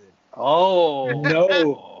missed it. Oh.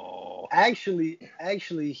 No. Actually,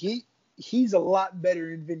 he's a lot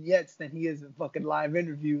better in vignettes than he is in fucking live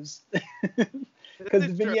interviews. Because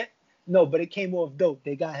the vignette, no, but it came off dope.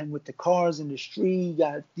 They got him with the cars in the street,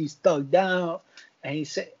 got these thugged down, and he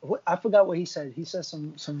said, I forgot what he said. He said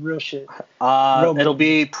some real shit. It'll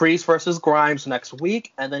be Priest versus Grimes next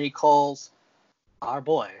week, and then he calls our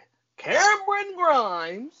boy Cameron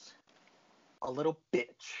Grimes a little bitch.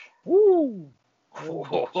 Woo!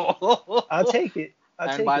 I'll take it.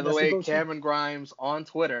 And by the way, Cameron Grimes on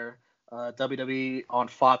Twitter, WWE on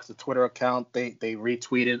Fox, the Twitter account, they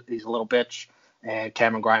retweeted he's a little bitch, and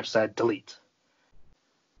Cameron Grimes said delete.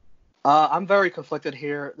 I'm very conflicted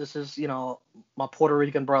here. This is, my Puerto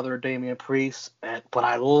Rican brother, Damian Priest, but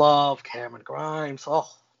I love Cameron Grimes. Oh,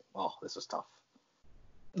 this is tough.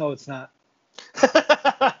 No, it's not.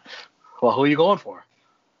 Well, who are you going for?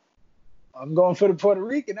 I'm going for the Puerto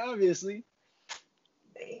Rican, obviously.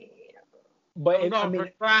 But I'm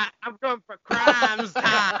going for Grimes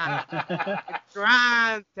time.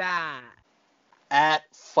 Grimes time. At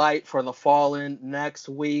Fight for the Fallen next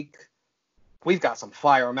week, we've got some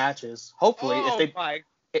fire matches. Hopefully,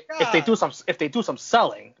 if they do some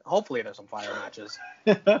selling, hopefully there's some fire matches.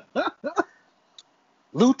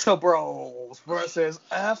 Lucha Bros versus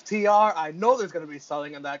FTR. I know there's going to be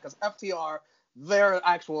selling in that because FTR, they're an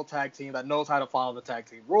actual tag team that knows how to follow the tag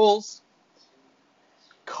team rules.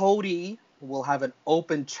 Cody will have an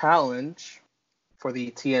open challenge for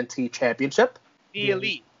the TNT Championship. The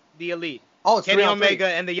Elite. Oh, it's Kenny Omega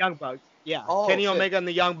and the Young Bucks. Yeah, Kenny Omega and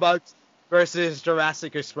the Young Bucks versus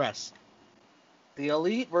Jurassic Express. The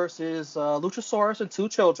Elite versus Luchasaurus and 2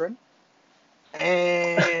 children.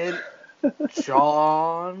 And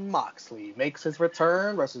Jon Moxley makes his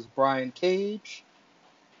return versus Brian Cage.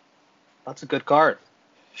 That's a good card.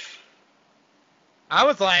 I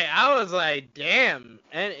was like, damn.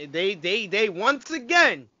 And they once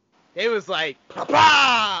again, they was like,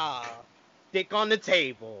 papa, dick on the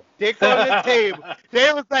table. They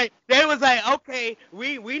was like, okay,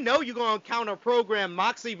 we know you're gonna counter program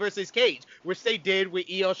Moxley versus Cage, which they did with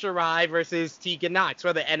Io Shirai versus Tegan Nox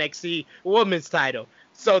for the NXT Women's title.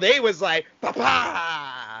 So they was like,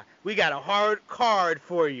 papa, we got a hard card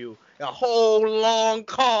for you, a whole long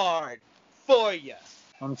card for you.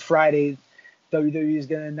 On Friday, WWE is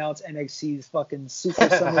going to announce NXT's fucking Super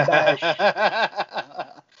Summer Bash.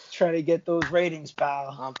 Trying to get those ratings,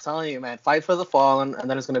 pal. I'm telling you, man. Fight for the Fallen, and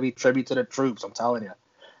then it's going to be Tribute to the Troops. I'm telling you.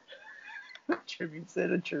 Tribute to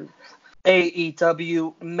the Troops.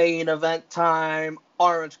 AEW main event time.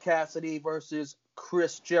 Orange Cassidy versus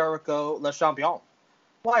Chris Jericho, Le Champion.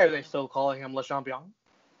 Why are they still calling him Le Champion?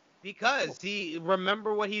 Because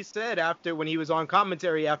remember what he said when he was on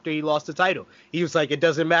commentary after he lost the title. He was like, it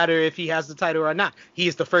doesn't matter if he has the title or not. He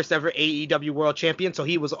is the first ever AEW World Champion, so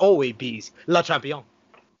he was always Le Champion.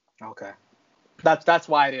 Okay. That's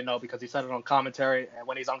why I didn't know, because he said it on commentary, and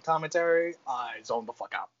when he's on commentary, I zone the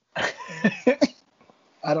fuck out.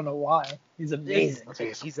 I don't know why. He's amazing.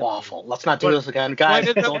 He's awful. Let's not do this again,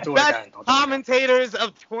 guys. Don't do it again. Commentators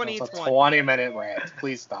of 2020. It's a 20-minute rant.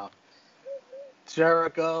 Please stop.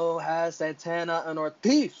 Jericho has Santana and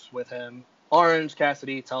Ortiz with him. Orange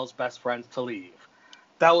Cassidy tells best friends to leave.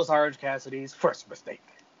 That was Orange Cassidy's first mistake.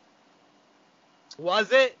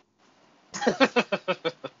 Was it?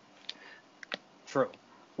 True.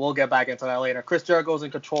 we'll get back into that later. Chris Jericho's in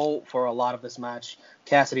control for a lot of this match.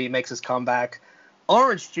 Cassidy makes his comeback.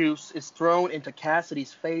 Orange juice is thrown into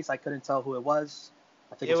Cassidy's face. I couldn't tell who it was.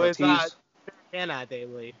 I think it was Ortiz. Santana, they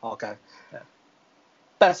believe. Okay. Yeah.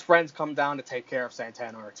 Best friends come down to take care of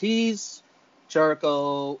Santana Ortiz.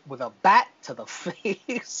 Jericho with a bat to the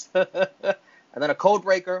face. And then a code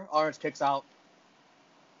breaker. Orange kicks out.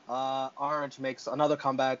 Orange makes another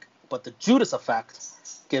comeback, but the Judas effect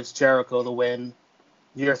gives Jericho the win.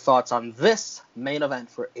 Your thoughts on this main event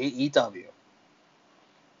for AEW?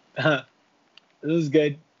 It was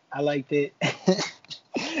good. I liked it.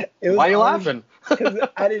 Why are you laughing? Because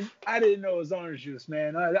I didn't know it was orange juice,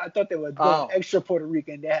 man. I thought they were going extra Puerto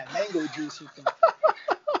Rican. They had mango juice with them.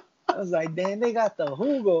 I was like, damn, they got the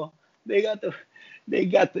jugo.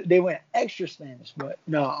 They went extra Spanish. But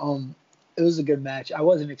no, it was a good match. I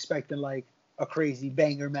wasn't expecting like a crazy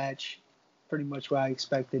banger match. Pretty much what I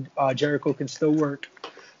expected. Jericho can still work,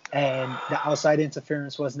 and the outside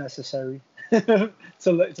interference was necessary to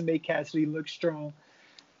make Cassidy look strong.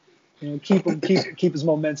 You know, keep his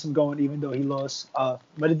momentum going, even though he lost.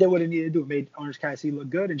 But it did what it needed to do. It made Orange Cassidy look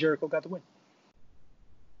good, and Jericho got the win.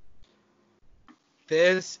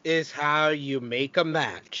 This is how you make a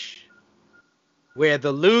match where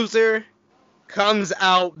the loser comes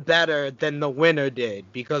out better than the winner did,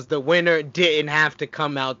 because the winner didn't have to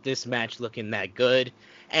come out this match looking that good,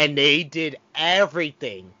 and they did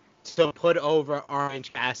everything to put over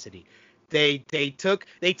Orange Cassidy. They took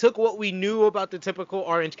what we knew about the typical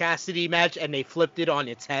Orange Cassidy match and they flipped it on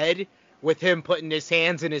its head with him putting his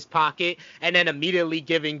hands in his pocket and then immediately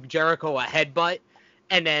giving Jericho a headbutt.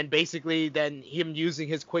 And then basically then him using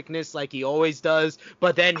his quickness like he always does,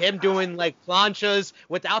 but then him doing like planchas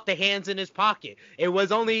without the hands in his pocket. It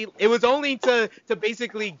was only to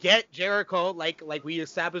basically get Jericho, like we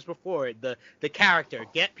established before, the character,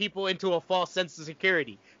 get people into a false sense of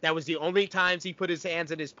security. That was the only times he put his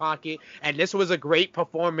hands in his pocket, and this was a great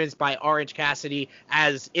performance by Orange Cassidy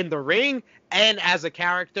as in the ring and as a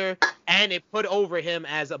character, and it put over him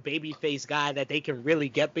as a babyface guy that they can really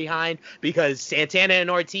get behind, because Santana and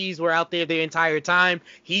Ortiz were out there the entire time.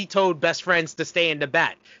 He told Best Friends to stay in the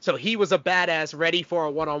back. So he was a badass ready for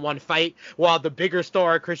a one-on-one fight, while the bigger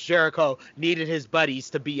star, Chris Jericho, needed his buddies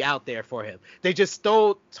to be out there for him. They just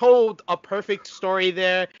told a perfect story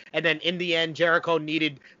there, and then in the end, Jericho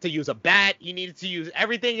needed to use a bat. He needed to use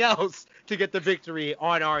everything else to get the victory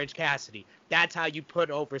on Orange Cassidy. That's how you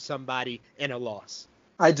put over somebody in a loss.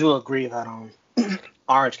 I do agree that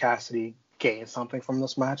Orange Cassidy gained something from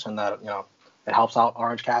this match, and that it helps out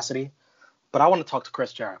Orange Cassidy. But I want to talk to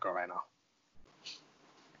Chris Jericho right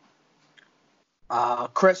now.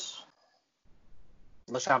 Chris,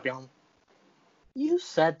 Le Champion, you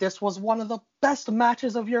said this was one of the best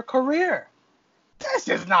matches of your career. This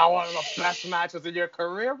is not one of the best matches in your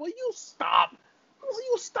career. Will you stop?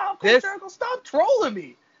 Chris Jericho? Stop trolling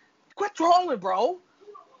me. Quit trolling, bro.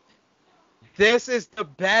 This is the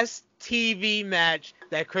best TV match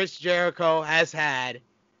that Chris Jericho has had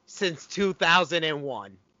since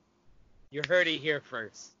 2001. You heard it here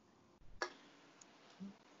first.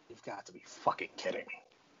 You've got to be fucking kidding me.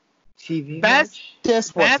 TV best match?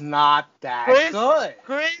 This was not that good.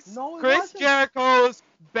 Chris Jericho's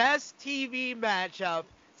best TV matchup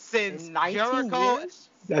since in 19 Jericho. Years?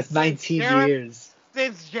 That's 19 years.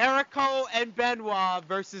 Since Jericho and Benoit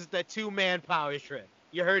versus the two-man power trip.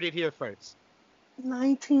 You heard it here first.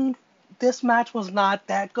 19. This match was not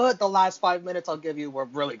that good. The last 5 minutes, I'll give you, were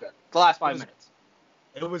really good. The last 5 minutes.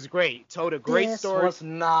 It was great. Told a great story. This was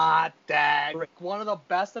not that one of the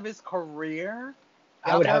best of his career.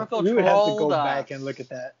 We would have to go back and look at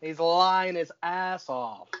that. He's lying his ass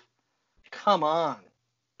off. Come on.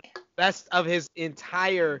 Best of his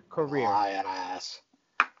entire career. Lying ass.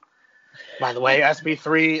 By the way,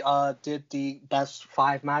 SB3 did the best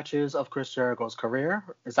 5 matches of Chris Jericho's career.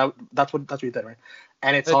 That's what you did, right?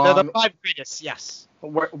 And it's on the 5 greatest, yes.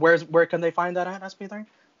 Where can they find that at, SB3?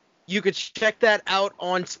 You could check that out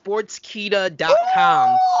on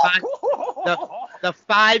sportskita.com. The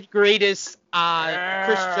 5 greatest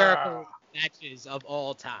Chris Jericho matches of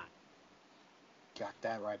all time. Got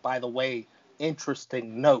that right. By the way,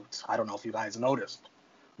 interesting note. I don't know if you guys noticed.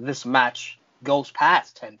 This match goes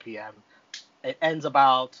past 10 p.m.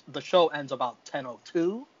 The show ends about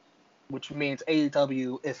 10:02, which means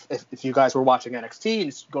AEW, if you guys were watching NXT,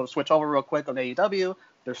 you go to switch over real quick on AEW,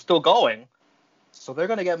 they're still going. So they're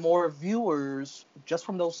going to get more viewers just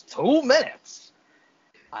from those 2 minutes.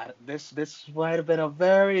 This might have been a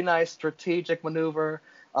very nice strategic maneuver.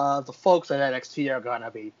 The folks at NXT are going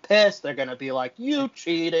to be pissed. They're going to be like, you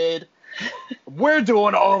cheated. We're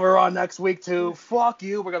doing over on next week, too. Fuck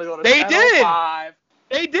you. We're going to go to 10:05.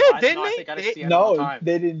 They did, No, didn't I think they? NXT ended on No, time.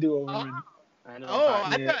 they didn't do Oh, overrun. Ended on oh,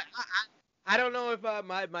 time. I Yeah. thought I don't know if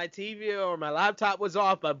my TV or my laptop was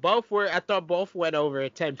off, but both were. I thought both went over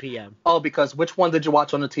at 10 p.m. Oh, because which one did you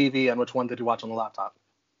watch on the TV and which one did you watch on the laptop?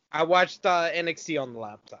 I watched NXT on the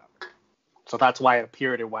laptop. So that's why it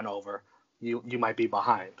appeared it went over. You might be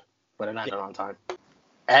behind, but it ended Yeah. on time.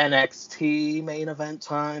 NXT main event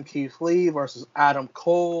time: Keith Lee versus Adam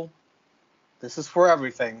Cole. This is for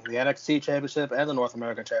everything: the NXT Championship and the North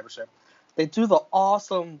American Championship. They do the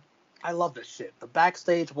awesome. I love this shit. The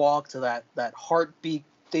backstage walk to that heartbeat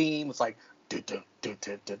theme. It's like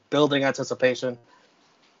building anticipation.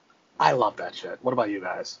 I love that shit. What about you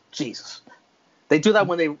guys? Jesus. They do that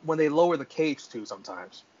when they lower the cage too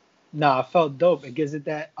sometimes. Nah, I felt dope. It gives it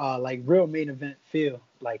that like real main event feel.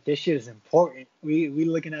 Like this shit is important. We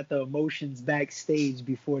looking at the emotions backstage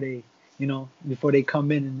before they before they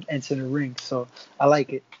come in and enter the ring. So I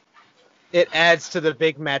like it. It adds to the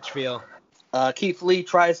big match feel. Keith Lee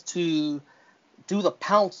tries to do the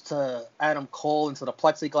pounce to Adam Cole into the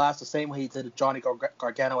plexiglass the same way he did to Johnny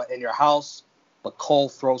Gargano at In Your House, but Cole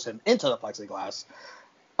throws him into the plexiglass.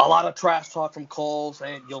 A lot of trash talk from Cole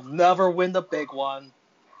saying you'll never win the big one.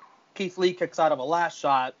 Keith Lee kicks out of a last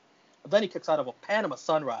shot, then he kicks out of a Panama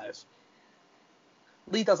Sunrise.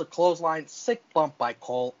 Lee does a clothesline, sick bump by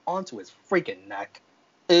Cole onto his freaking neck.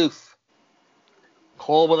 Oof.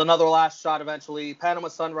 Cole with another last shot eventually. Panama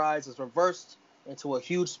Sunrise is reversed into a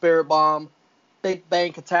huge spirit bomb. Big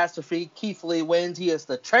Bang Catastrophe. Keith Lee wins. He is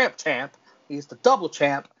the champ. He is the double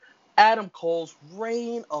champ. Adam Cole's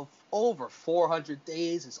reign of over 400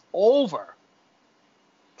 days is over.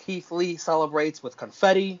 Keith Lee celebrates with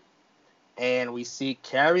confetti. And we see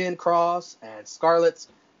Karrion Kross and Scarlett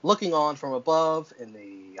looking on from above in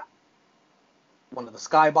one of the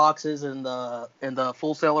sky boxes in the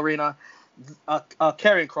Full Sail Arena.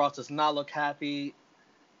 Karrion Kross does not look happy.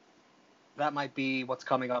 That might be what's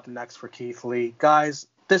coming up next for Keith Lee. Guys,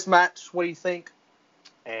 this match, what do you think?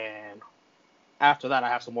 And after that, I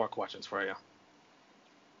have some more questions for you.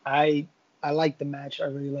 I like the match. I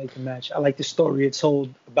really like the match. I like the story it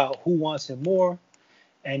told about who wants it more.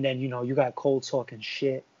 And then, you got Cole talking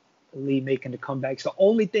shit, Lee making the comebacks. The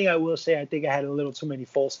only thing I will say, I think I had a little too many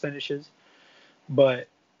false finishes. But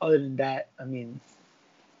other than that, I mean,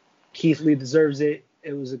 Keith Lee deserves it.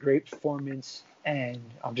 It was a great performance. And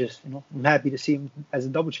I'm just, I'm happy to see him as a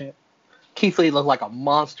double champ. Keith Lee looked like a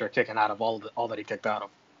monster kicking out of all that he kicked out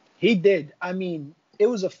of. He did. I mean, it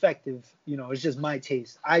was effective. It's just my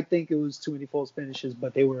taste. I think it was too many false finishes,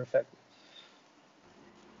 but they were effective.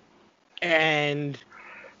 And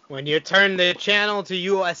when you turn the channel to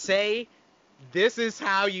USA, this is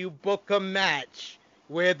how you book a match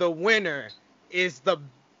where the winner is the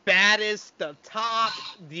baddest, the top,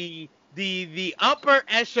 the upper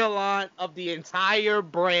echelon of the entire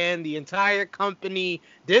brand, the entire company.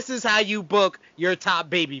 This is how you book your top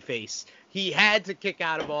babyface. He had to kick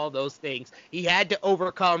out of all those things. He had to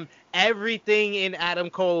overcome everything in Adam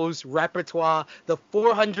Cole's repertoire. The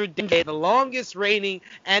 400-day, the longest reigning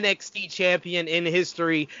NXT champion in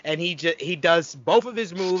history, and he does both of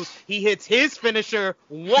his moves. He hits his finisher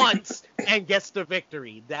once and gets the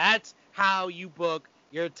victory. That's how you book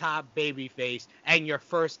your top babyface and your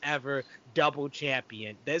first ever double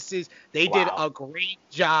champion. They did a great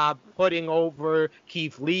job putting over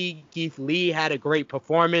Keith Lee. Keith Lee had a great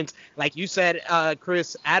performance. Like you said,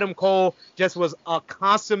 Chris, Adam Cole just was a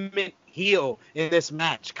consummate heel in this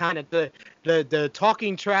match. Kind of the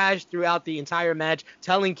talking trash throughout the entire match,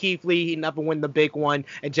 telling Keith Lee he'd never win the big one,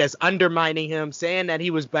 and just undermining him, saying that he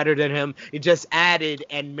was better than him. It just added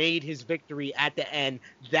and made his victory at the end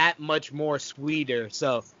that much more sweeter.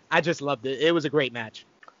 So I just loved it. It was a great match.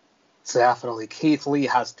 Definitely. Keith Lee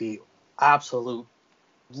has the absolute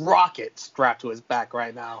rocket strapped to his back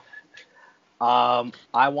right now.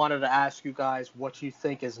 I wanted to ask you guys what you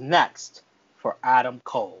think is next for Adam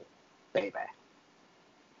Cole, baby.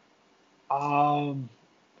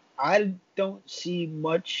 I don't see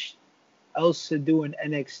much else to do in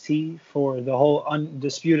NXT for the whole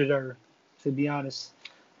Undisputed Era, to be honest.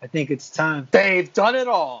 I think it's time. They've done it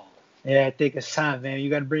all. Yeah, I think it's time, man. You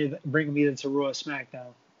got to bring me into Raw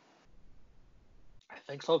SmackDown. I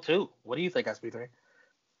think so, too. What do you think, SB3?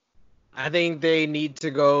 I think they need to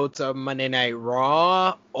go to Monday Night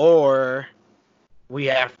Raw, or we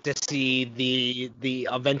have to see the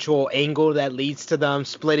eventual angle that leads to them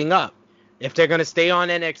splitting up. If they're going to stay on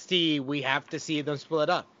NXT, we have to see them split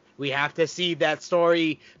up. We have to see that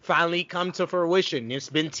story finally come to fruition. It's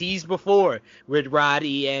been teased before with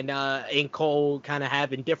Roddy and Cole kind of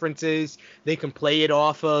having differences. They can play it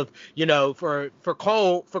off of, for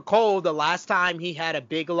Cole, the last time he had a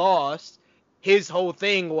big loss, his whole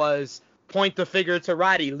thing was point the figure to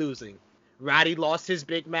Roddy losing. Roddy lost his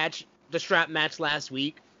big match, the strap match last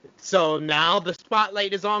week. So now the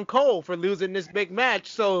spotlight is on Cole for losing this big match.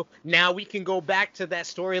 So now we can go back to that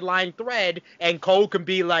storyline thread, and Cole can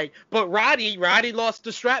be like, "But Roddy lost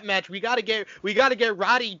the strap match. We gotta get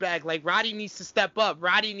Roddy back. Like Roddy needs to step up.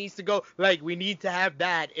 Roddy needs to go. Like we need to have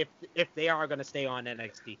that if they are gonna stay on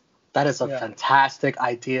NXT." That is a fantastic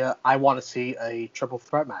idea. I want to see a triple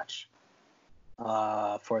threat match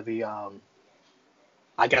for the,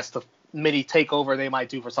 I guess the mini takeover they might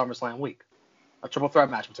do for SummerSlam week. A triple threat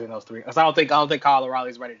match between those three. Because I don't think Kyle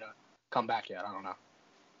O'Reilly's ready to come back yet. I don't know.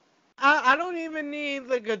 I don't even need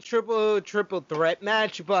like a triple threat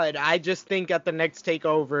match, but I just think at the next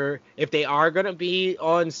takeover, if they are gonna be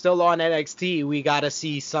still on NXT, we gotta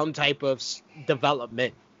see some type of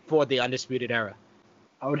development for the Undisputed Era.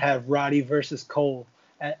 I would have Roddy versus Cole.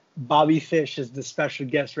 Bobby Fish is the special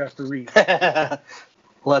guest referee.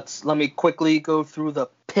 Let me quickly go through the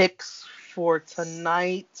picks for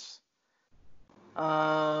tonight.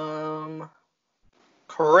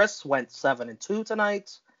 Chris went 7-2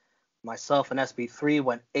 tonight. Myself and SB3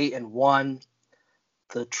 went 8-1.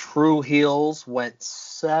 The True Heels went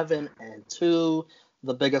 7-2.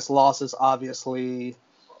 The biggest losses, obviously,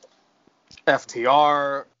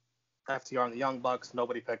 FTR and the Young Bucks.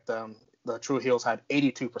 Nobody picked them. The True Heels had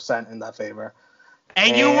 82% in that favor.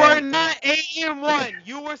 And you were not 8-1.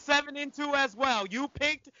 You were 7-2 as well. You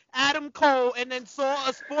picked Adam Cole and then saw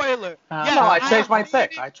a spoiler. No, I changed my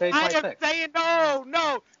pick. I am saying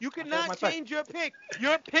no. You cannot change your pick.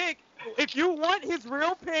 Your pick, if you want his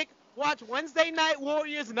real pick, watch Wednesday Night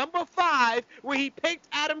Warriors number 5, where he picked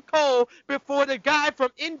Adam Cole before the guy from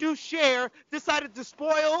Indus decided to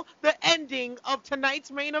spoil the ending of tonight's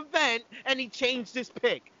main event, and he changed his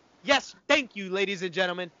pick. Yes, thank you, ladies and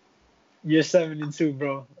gentlemen. You're 7-2,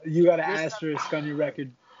 bro. You got an asterisk on your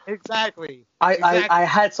record. Exactly. I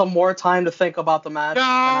had some more time to think about the match, and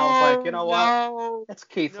I was like, you know what? No, it's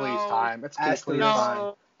Keith Lee's time. It's Keith Lee's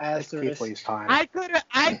time. It's Keith Lee's time. I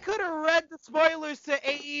could have read the spoilers to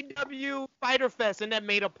AEW Fyter Fest and then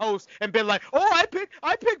made a post and been like, oh, I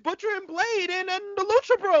picked Butcher and Blade and the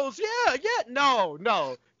Lucha Bros. Yeah.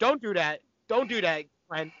 No. Don't do that. Don't do that,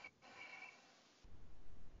 friend.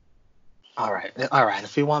 All right.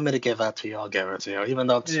 If you want me to give that to you, I'll give it to you. Even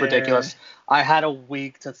though it's ridiculous. I had a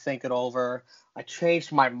week to think it over. I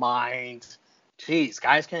changed my mind. Jeez,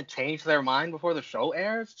 guys can't change their mind before the show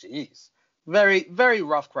airs? Jeez. Very, very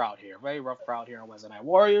rough crowd here. Very rough crowd here on Wednesday Night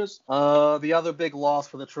Warriors. The other big loss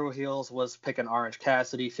for the True Heels was picking Orange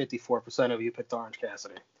Cassidy. 54% of you picked Orange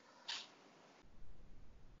Cassidy.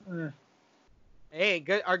 Hey,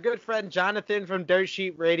 our good friend Jonathan from Dirt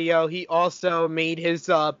Sheet Radio, he also made his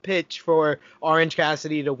pitch for Orange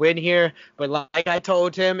Cassidy to win here. But like I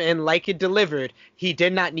told him and like it delivered, he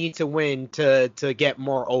did not need to win to get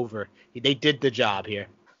more over. They did the job here.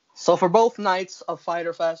 So for both nights of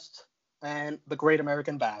Fyter Fest and the Great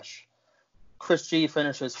American Bash, Chris G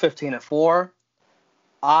finishes 15-4.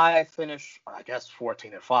 I finish, I guess,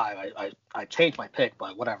 14-5. I changed my pick,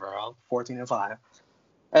 but whatever. 14-5.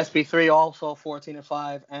 SB3 also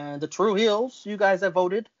 14-5, and the True Heels, you guys have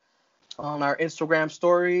voted on our Instagram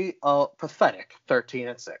story, pathetic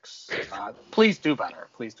 13-6. Please do better.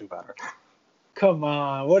 Please do better. Come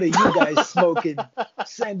on, what are you guys smoking?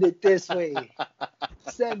 Send it this way.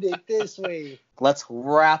 Send it this way. Let's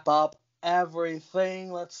wrap up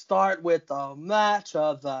everything. Let's start with the match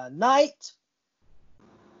of the night.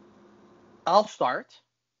 I'll start.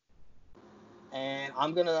 And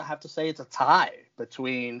I'm going to have to say it's a tie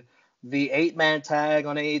between the 8-man tag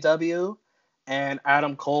on AEW and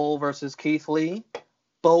Adam Cole versus Keith Lee.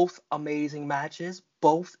 Both amazing matches.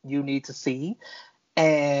 Both you need to see.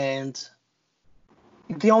 And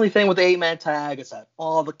the only thing with the 8-man tag is that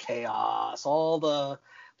all the chaos, all the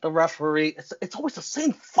referee, it's always the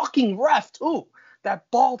same fucking ref, too. That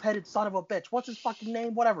bald-headed son of a bitch. What's his fucking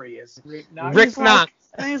name? Whatever he is. Rick Knox.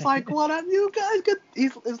 And he's like, what up, you guys?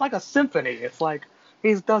 It's like a symphony. It's like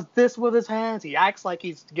he does this with his hands. He acts like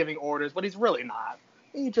he's giving orders, but he's really not.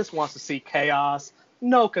 He just wants to see chaos,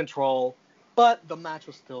 no control. But the match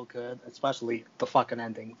was still good, especially the fucking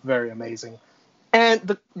ending. Very amazing.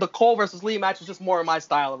 And the Cole versus Lee match is just more of my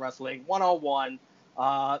style of wrestling.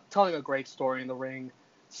 1-on-1, telling a great story in the ring,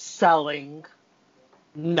 selling.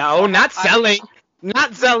 No, not selling.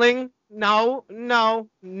 Not selling. No.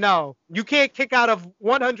 You can't kick out of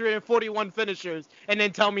 141 finishers and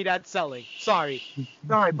then tell me that's selling. Sorry,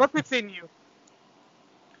 but continue.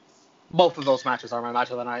 Both of those matches are my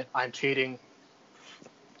match of the night. I'm cheating.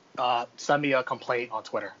 Send me a complaint on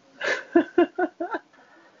Twitter.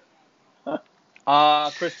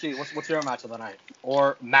 Chris G, what's your match of the night?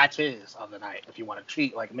 Or matches of the night, if you want to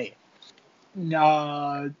cheat like me. No,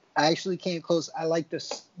 I actually came close. I like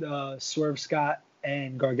the Swerve Scott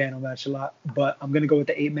and Gargano match a lot, but I'm gonna go with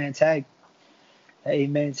the 8-man tag. The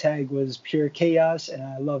 8-man tag was pure chaos, and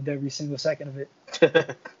I loved every single second of it.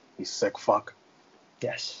 You sick fuck.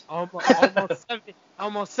 Yes. Almost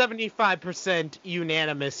 75%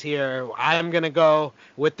 unanimous here. I'm going to go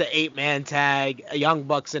with the 8-man tag, Young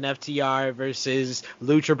Bucks and FTR versus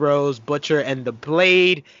Lucha Bros, Butcher, and The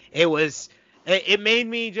Blade. It made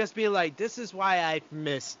me just be like, this is why I've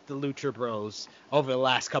missed the Lucha Bros over the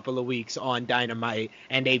last couple of weeks on Dynamite,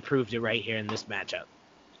 and they proved it right here in this matchup.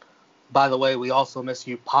 By the way, we also miss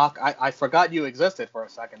you, Pac. I forgot you existed for a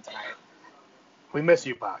second tonight. We miss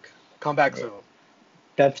you, Pac. Come back soon.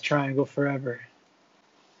 Death Triangle forever.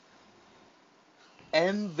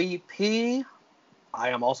 MVP. I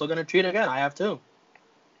am also going to cheat again. I have two.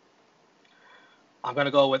 I'm going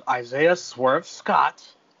to go with Isaiah Swerve Scott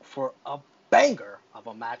for a banger of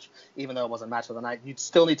a match, even though it wasn't match of the night. You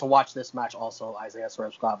still need to watch this match also, Isaiah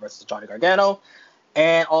Swerve Scott versus Johnny Gargano.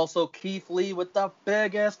 And also Keith Lee with the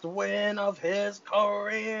biggest win of his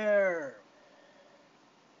career.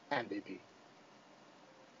 MVP.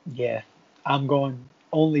 Yeah, I'm going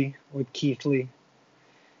only with Keith Lee.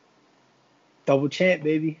 Double champ,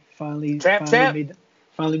 baby. Finally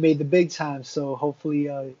made the big time. So hopefully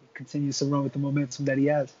he continues to run with the momentum that he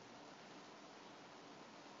has.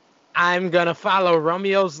 I'm going to follow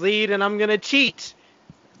Romeo's lead, and I'm going to cheat.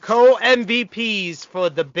 Co-MVPs for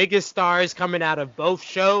the biggest stars coming out of both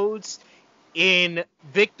shows. In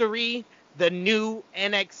victory, the new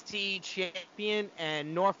NXT champion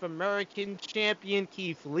and North American champion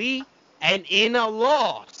Keith Lee. And in a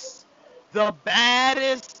loss, the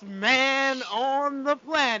baddest man on the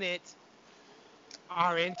planet,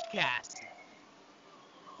 Orange Cassidy.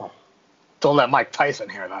 Don't let Mike Tyson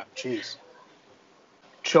hear that. Jeez.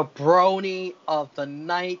 Jabroni of the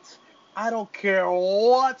night. I don't care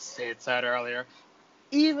what Sid said earlier.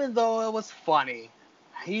 Even though it was funny,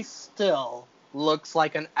 he still looks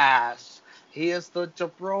like an ass. He is the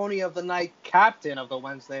Jabroni of the night, captain of the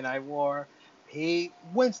Wednesday Night War. He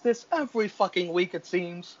wins this every fucking week, it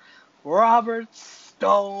seems. Robert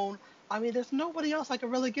Stone. I mean, there's nobody else I can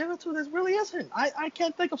really give it to. There really isn't. I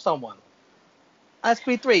can't think of someone.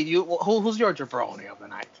 SP3, who's your Jabroni of the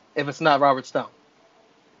night? If it's not Robert Stone.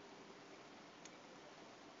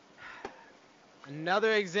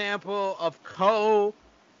 Another example of co-LVPs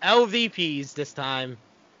this time.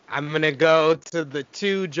 I'm going to go to the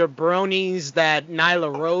two jabronis that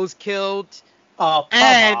Nyla Rose killed. Oh,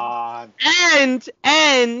 come on. And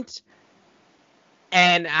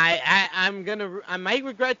I might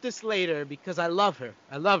regret this later because I love her.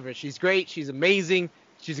 I love her. She's great. She's amazing.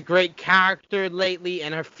 She's a great character lately.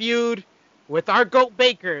 And her feud with our GOAT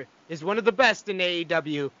Baker is one of the best in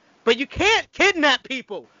AEW. But you can't kidnap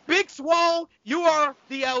people. Big Swole, you are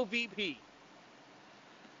the LVP.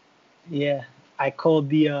 Yeah, I called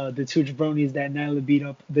the two jabronis that Nyla beat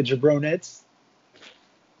up the jabronettes.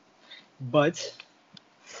 But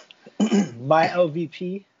my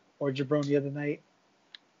LVP or jabroni of the night,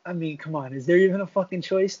 I mean, come on, is there even a fucking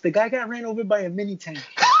choice? The guy got ran over by a mini tank.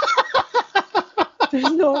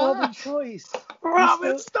 There's no other choice.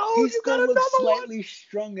 Robert Stone, he you still got another looks one. slightly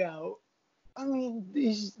strung out. I mean,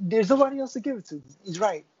 there's nobody else to give it to. He's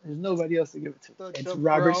right. There's nobody else to give it to. It's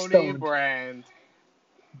Robert Stone. Brand.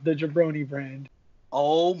 The jabroni brand.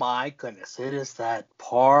 Oh my goodness. It is that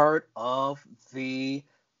part of the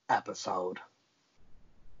episode.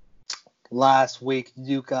 Last week,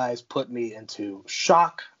 you guys put me into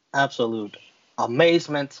shock, absolute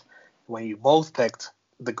amazement when you both picked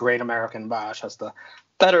the Great American Bash as the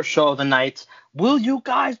better show of the night. Will you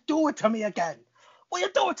guys do it to me again? Will you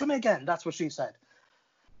do it to me again? That's what she said.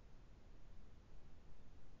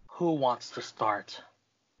 Who wants to start?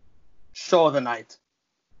 Show of the night.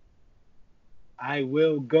 I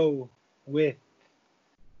will go with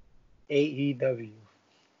AEW.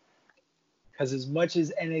 Because as much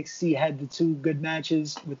as NXT had the two good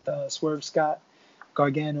matches with Swerve Scott,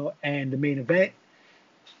 Gargano, and the main event,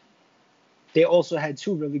 they also had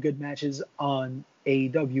two really good matches on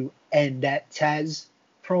AEW. And that Taz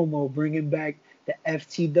promo bringing back the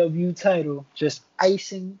FTW title, just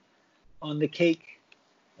icing on the cake.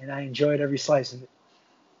 And I enjoyed every slice of it.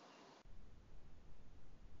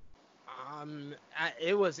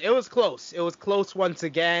 It was close. It was close once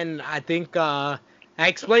again. I think I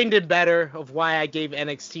explained it better of why I gave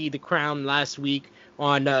NXT the crown last week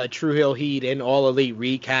on True Hill Heat and All Elite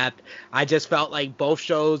Recap. I just felt like both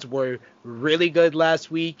shows were really good last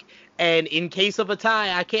week. And in case of a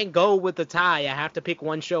tie, I can't go with the tie. I have to pick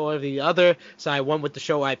one show or the other. So I went with the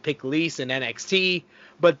show I picked least in NXT.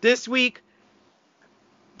 But this week,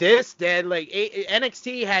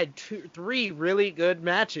 NXT had three really good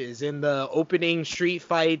matches in the opening street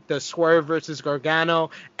fight, the Swerve versus Gargano,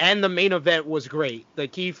 and the main event was great. The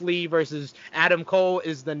Keith Lee versus Adam Cole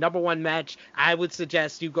is the number one match I would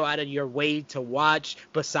suggest you go out of your way to watch,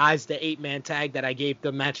 besides the 8-man tag that I gave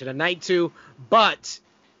the match of the night to. But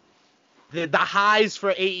the highs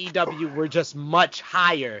for AEW were just much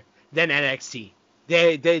higher than NXT.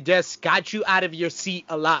 They just got you out of your seat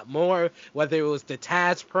a lot more, whether it was the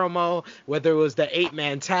Taz promo, whether it was the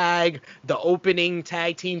 8-man tag, the opening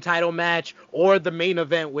tag team title match, or the main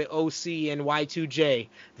event with OC and Y2J.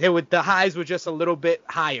 The highs were just a little bit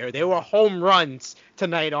higher. They were home runs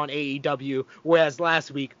tonight on AEW, whereas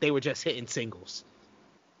last week they were just hitting singles.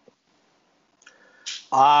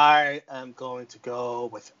 I am going to go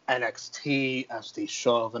with NXT as the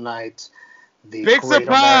show of the night. The Big Great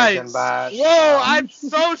surprise! American Bash. Whoa, I'm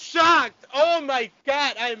so shocked! Oh my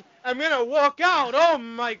god, I'm gonna walk out. Oh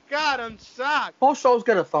my god, I'm shocked. Both shows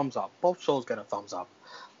get a thumbs up.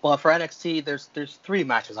 But for NXT, there's three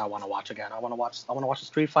matches I want to watch again. I want to watch the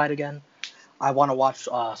street fight again. I want to watch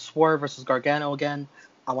Swerve versus Gargano again.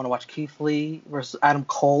 I want to watch Keith Lee versus Adam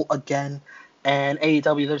Cole again. And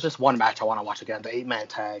AEW, there's just one match I want to watch again, the 8-man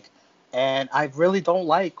tag. And I really don't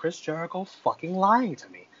like Chris Jericho fucking lying to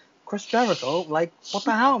me. Chris Jericho, like, what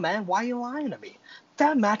the hell, man? Why are you lying to me?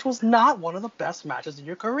 That match was not one of the best matches in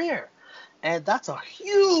your career. And that's a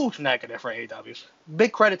huge negative for AEW.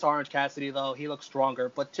 Big credit to Orange Cassidy, though. He looks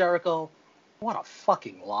stronger. But Jericho, what a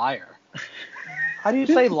fucking liar. How do you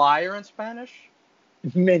say liar in Spanish?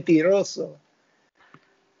 Mentiroso.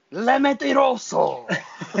 Le mentiroso.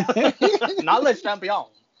 Not le champion.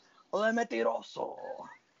 Le mentiroso.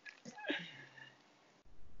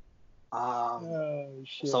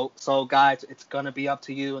 Shit. So guys, it's gonna be up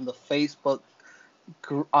to you in the Facebook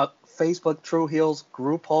True Heels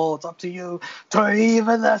group poll. It's up to you to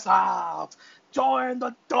even this out. Join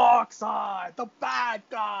the dark side, the bad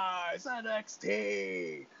guys,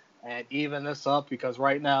 NXT, and even this up, because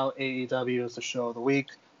right now AEW is the show of the week.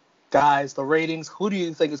 Guys, the ratings, who do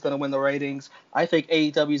you think is going to win the ratings? I think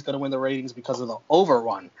AEW is going to win the ratings because of the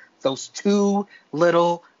overrun. Those 2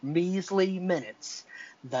 little measly minutes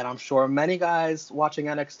that I'm sure many guys watching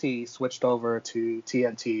NXT switched over to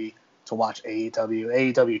TNT to watch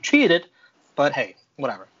AEW. AEW cheated, but hey,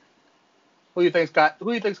 whatever. Who do you think's going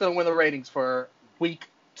to win the ratings for week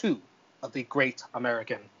 2 of the Great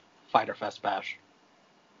American Fyter Fest Bash?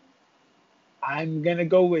 I'm going to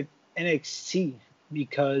go with NXT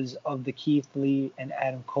because of the Keith Lee and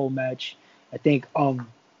Adam Cole match. I think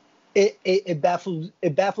it baffles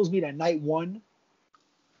me that night 1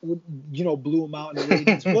 blew him out in the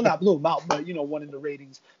ratings. Well, not blew him out, but won in the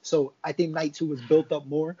ratings. So I think night 2 was built up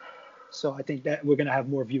more. So I think that we're gonna have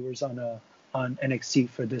more viewers on NXT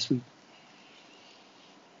for this week.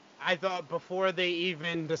 I thought before they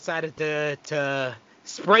even decided to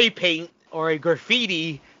spray paint or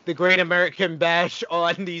graffiti the Great American Bash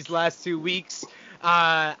on these last 2 weeks,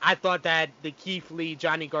 I thought that the Keith Lee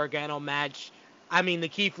Johnny Gargano match, the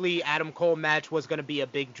Keith Lee Adam Cole match was going to be a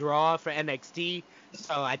big draw for NXT.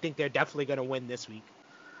 So I think they're definitely going to win this week.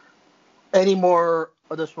 Any more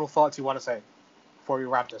additional thoughts you want to say before we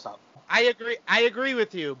wrap this up? I agree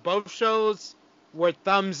with you. Both shows were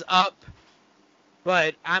thumbs up,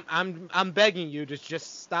 but I'm begging you to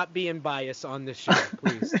just stop being biased on this show,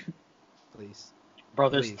 please. Please. Bro,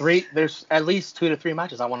 there's at least 2 to 3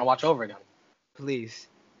 matches I want to watch over again. Please.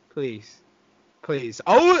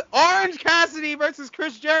 Oh, Orange Cassidy versus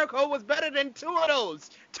Chris Jericho was better than 2 of those.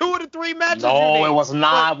 2 of the 3 matches. No, it was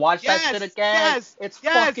not. Watch that shit again. It's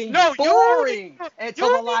fucking boring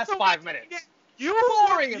until the last 5 minutes.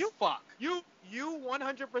 Boring as fuck. You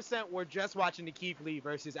 100% were just watching the Keith Lee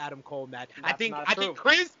versus Adam Cole match. That's I think true.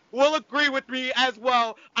 Chris will agree with me as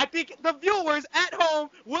well. I think the viewers at home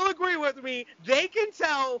will agree with me. They can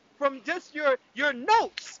tell from just your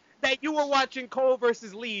notes that you were watching Cole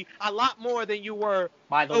versus Lee a lot more than you were.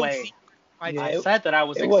 By the way, I said that I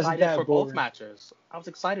was excited for both matches. I was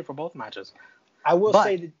excited for both matches. I will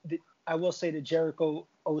say the Jericho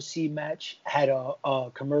OC match had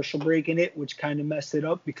a commercial break in it, which kind of messed it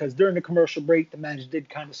up, because during the commercial break the match did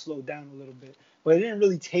kind of slow down a little bit, but it didn't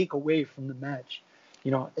really take away from the match.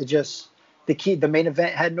 It just the main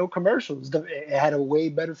event had no commercials. It had a way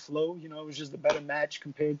better flow. It was just a better match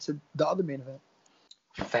compared to the other main event.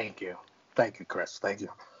 Thank you, Chris. Thank you.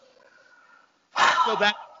 So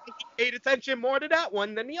that he paid attention more to that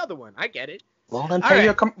one than the other one. I get it. Well, then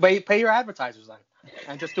pay your advertisers then.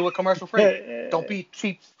 and just do it commercial free. Don't be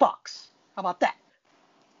cheap fucks. How about that?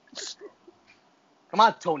 Come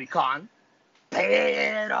on, Tony Khan.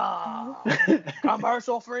 Pay it off.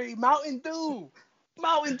 Commercial free Mountain Dew.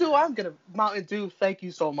 Mountain Dew, thank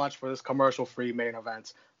you so much for this commercial free main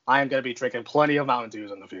event. I am going to be drinking plenty of Mountain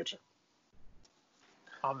Dews in the future.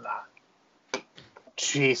 I'm not.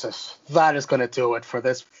 Jesus, that is going to do it for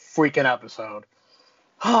this freaking episode.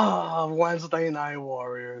 Wednesday Night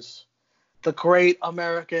Warriors. The Great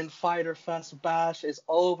American Fyter Fest Bash is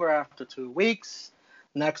over after 2 weeks.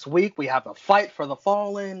 Next week, we have the Fight for the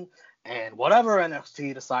Fallen, and whatever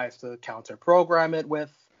NXT decides to counter-program it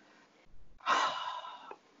with.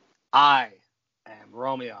 I am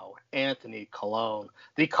Romeo Anthony Colon,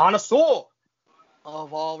 the connoisseur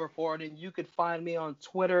of all reporting. You could find me on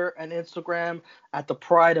Twitter and Instagram at the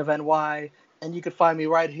Pride of NY, and you can find me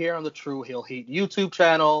right here on the True Heel Heat YouTube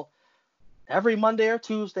channel every Monday or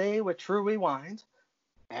Tuesday with True Rewind,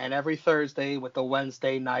 and every Thursday with the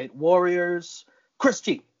Wednesday Night Warriors. Chris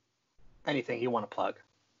G, anything you want to plug?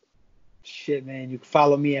 Shit, man. You can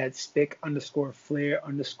follow me at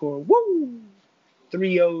spick_flair_woo.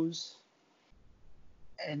 3 O's.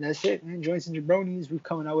 And that's it, man. Joints and Jabronis. We're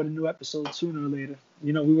coming out with a new episode sooner or later.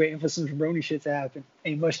 You know, we're waiting for some Jabroni shit to happen.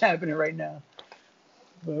 Ain't much happening right now.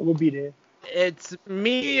 But we'll be there. It's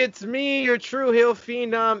me, your True Heel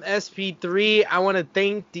Phenom, SP3. I want to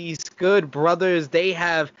thank these good brothers. They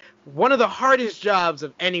have one of the hardest jobs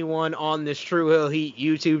of anyone on this True Heel Heat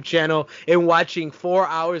YouTube channel in watching 4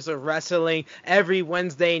 hours of wrestling every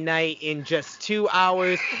Wednesday night in just 2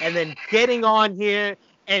 hours, and then getting on here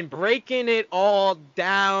and breaking it all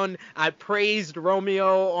down. I praised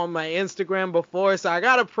Romeo on my Instagram before, so I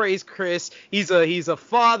gotta praise Chris. He's a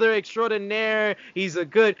father extraordinaire. He's a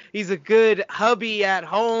good hubby at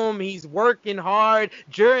home. He's working hard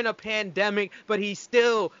during a pandemic, but he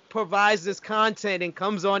still provides this content and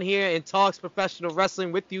comes on here and talks professional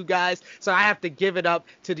wrestling with you guys. So I have to give it up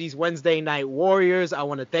to these Wednesday Night Warriors. I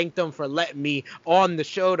want to thank them for letting me on the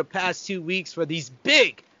show the past 2 weeks for these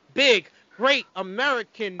big great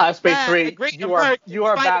American. SP3, you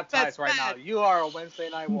are baptized right now. You are a Wednesday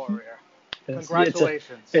Night Warrior.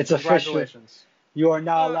 Congratulations. It's official. You are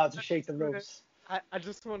now allowed to shake the ropes. I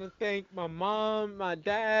just want to thank my mom, my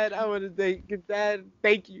dad. I want to thank your dad.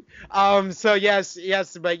 Thank you. So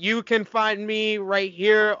yes, but you can find me right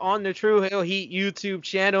here on the True Heel Heat YouTube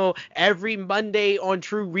channel every Monday on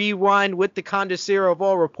True Rewind with the connoisseur of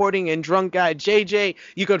all reporting and drunk guy JJ.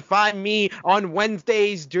 You can find me on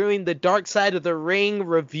Wednesdays during the Dark Side of the Ring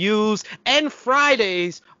reviews and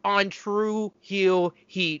Fridays on True Heel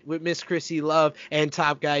Heat with Miss Chrissy Love and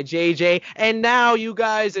Top Guy JJ. And now, you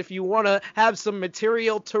guys, if you want to have some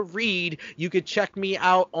material to read, you could check me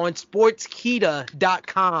out on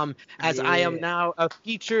sportskita.com, as I am now a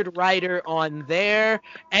featured writer on there.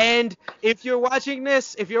 And if you're watching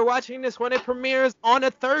this when it premieres on a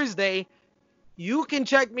Thursday, you can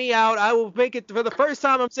check me out. I will make it for the first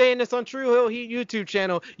time. I'm saying this on True Heel Heat YouTube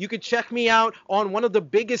channel. You can check me out on one of the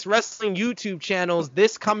biggest wrestling YouTube channels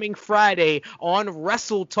this coming Friday on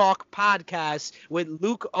Wrestle Talk Podcast with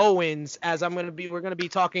Luke Owens, as we're gonna be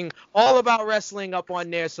talking all about wrestling up on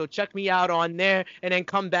there. So check me out on there, and then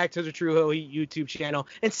come back to the True Heel Heat YouTube channel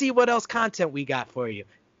and see what else content we got for you.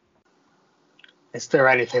 Is there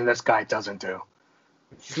anything this guy doesn't do?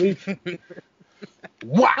 Sleep.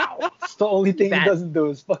 Wow. It's the only thing he doesn't do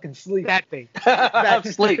is fucking sleep. That thing.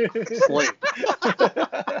 Sleep.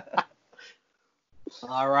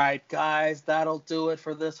 All right, guys, that'll do it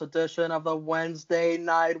for this edition of the Wednesday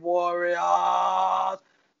Night Warriors.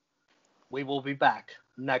 We will be back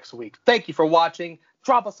next week. Thank you for watching.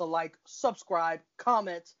 Drop us a like, subscribe,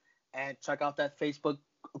 comment, and check out that Facebook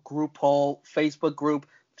group poll. Facebook group,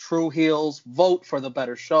 True Heels. Vote for the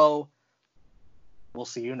better show. We'll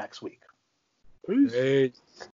see you next week. Peace.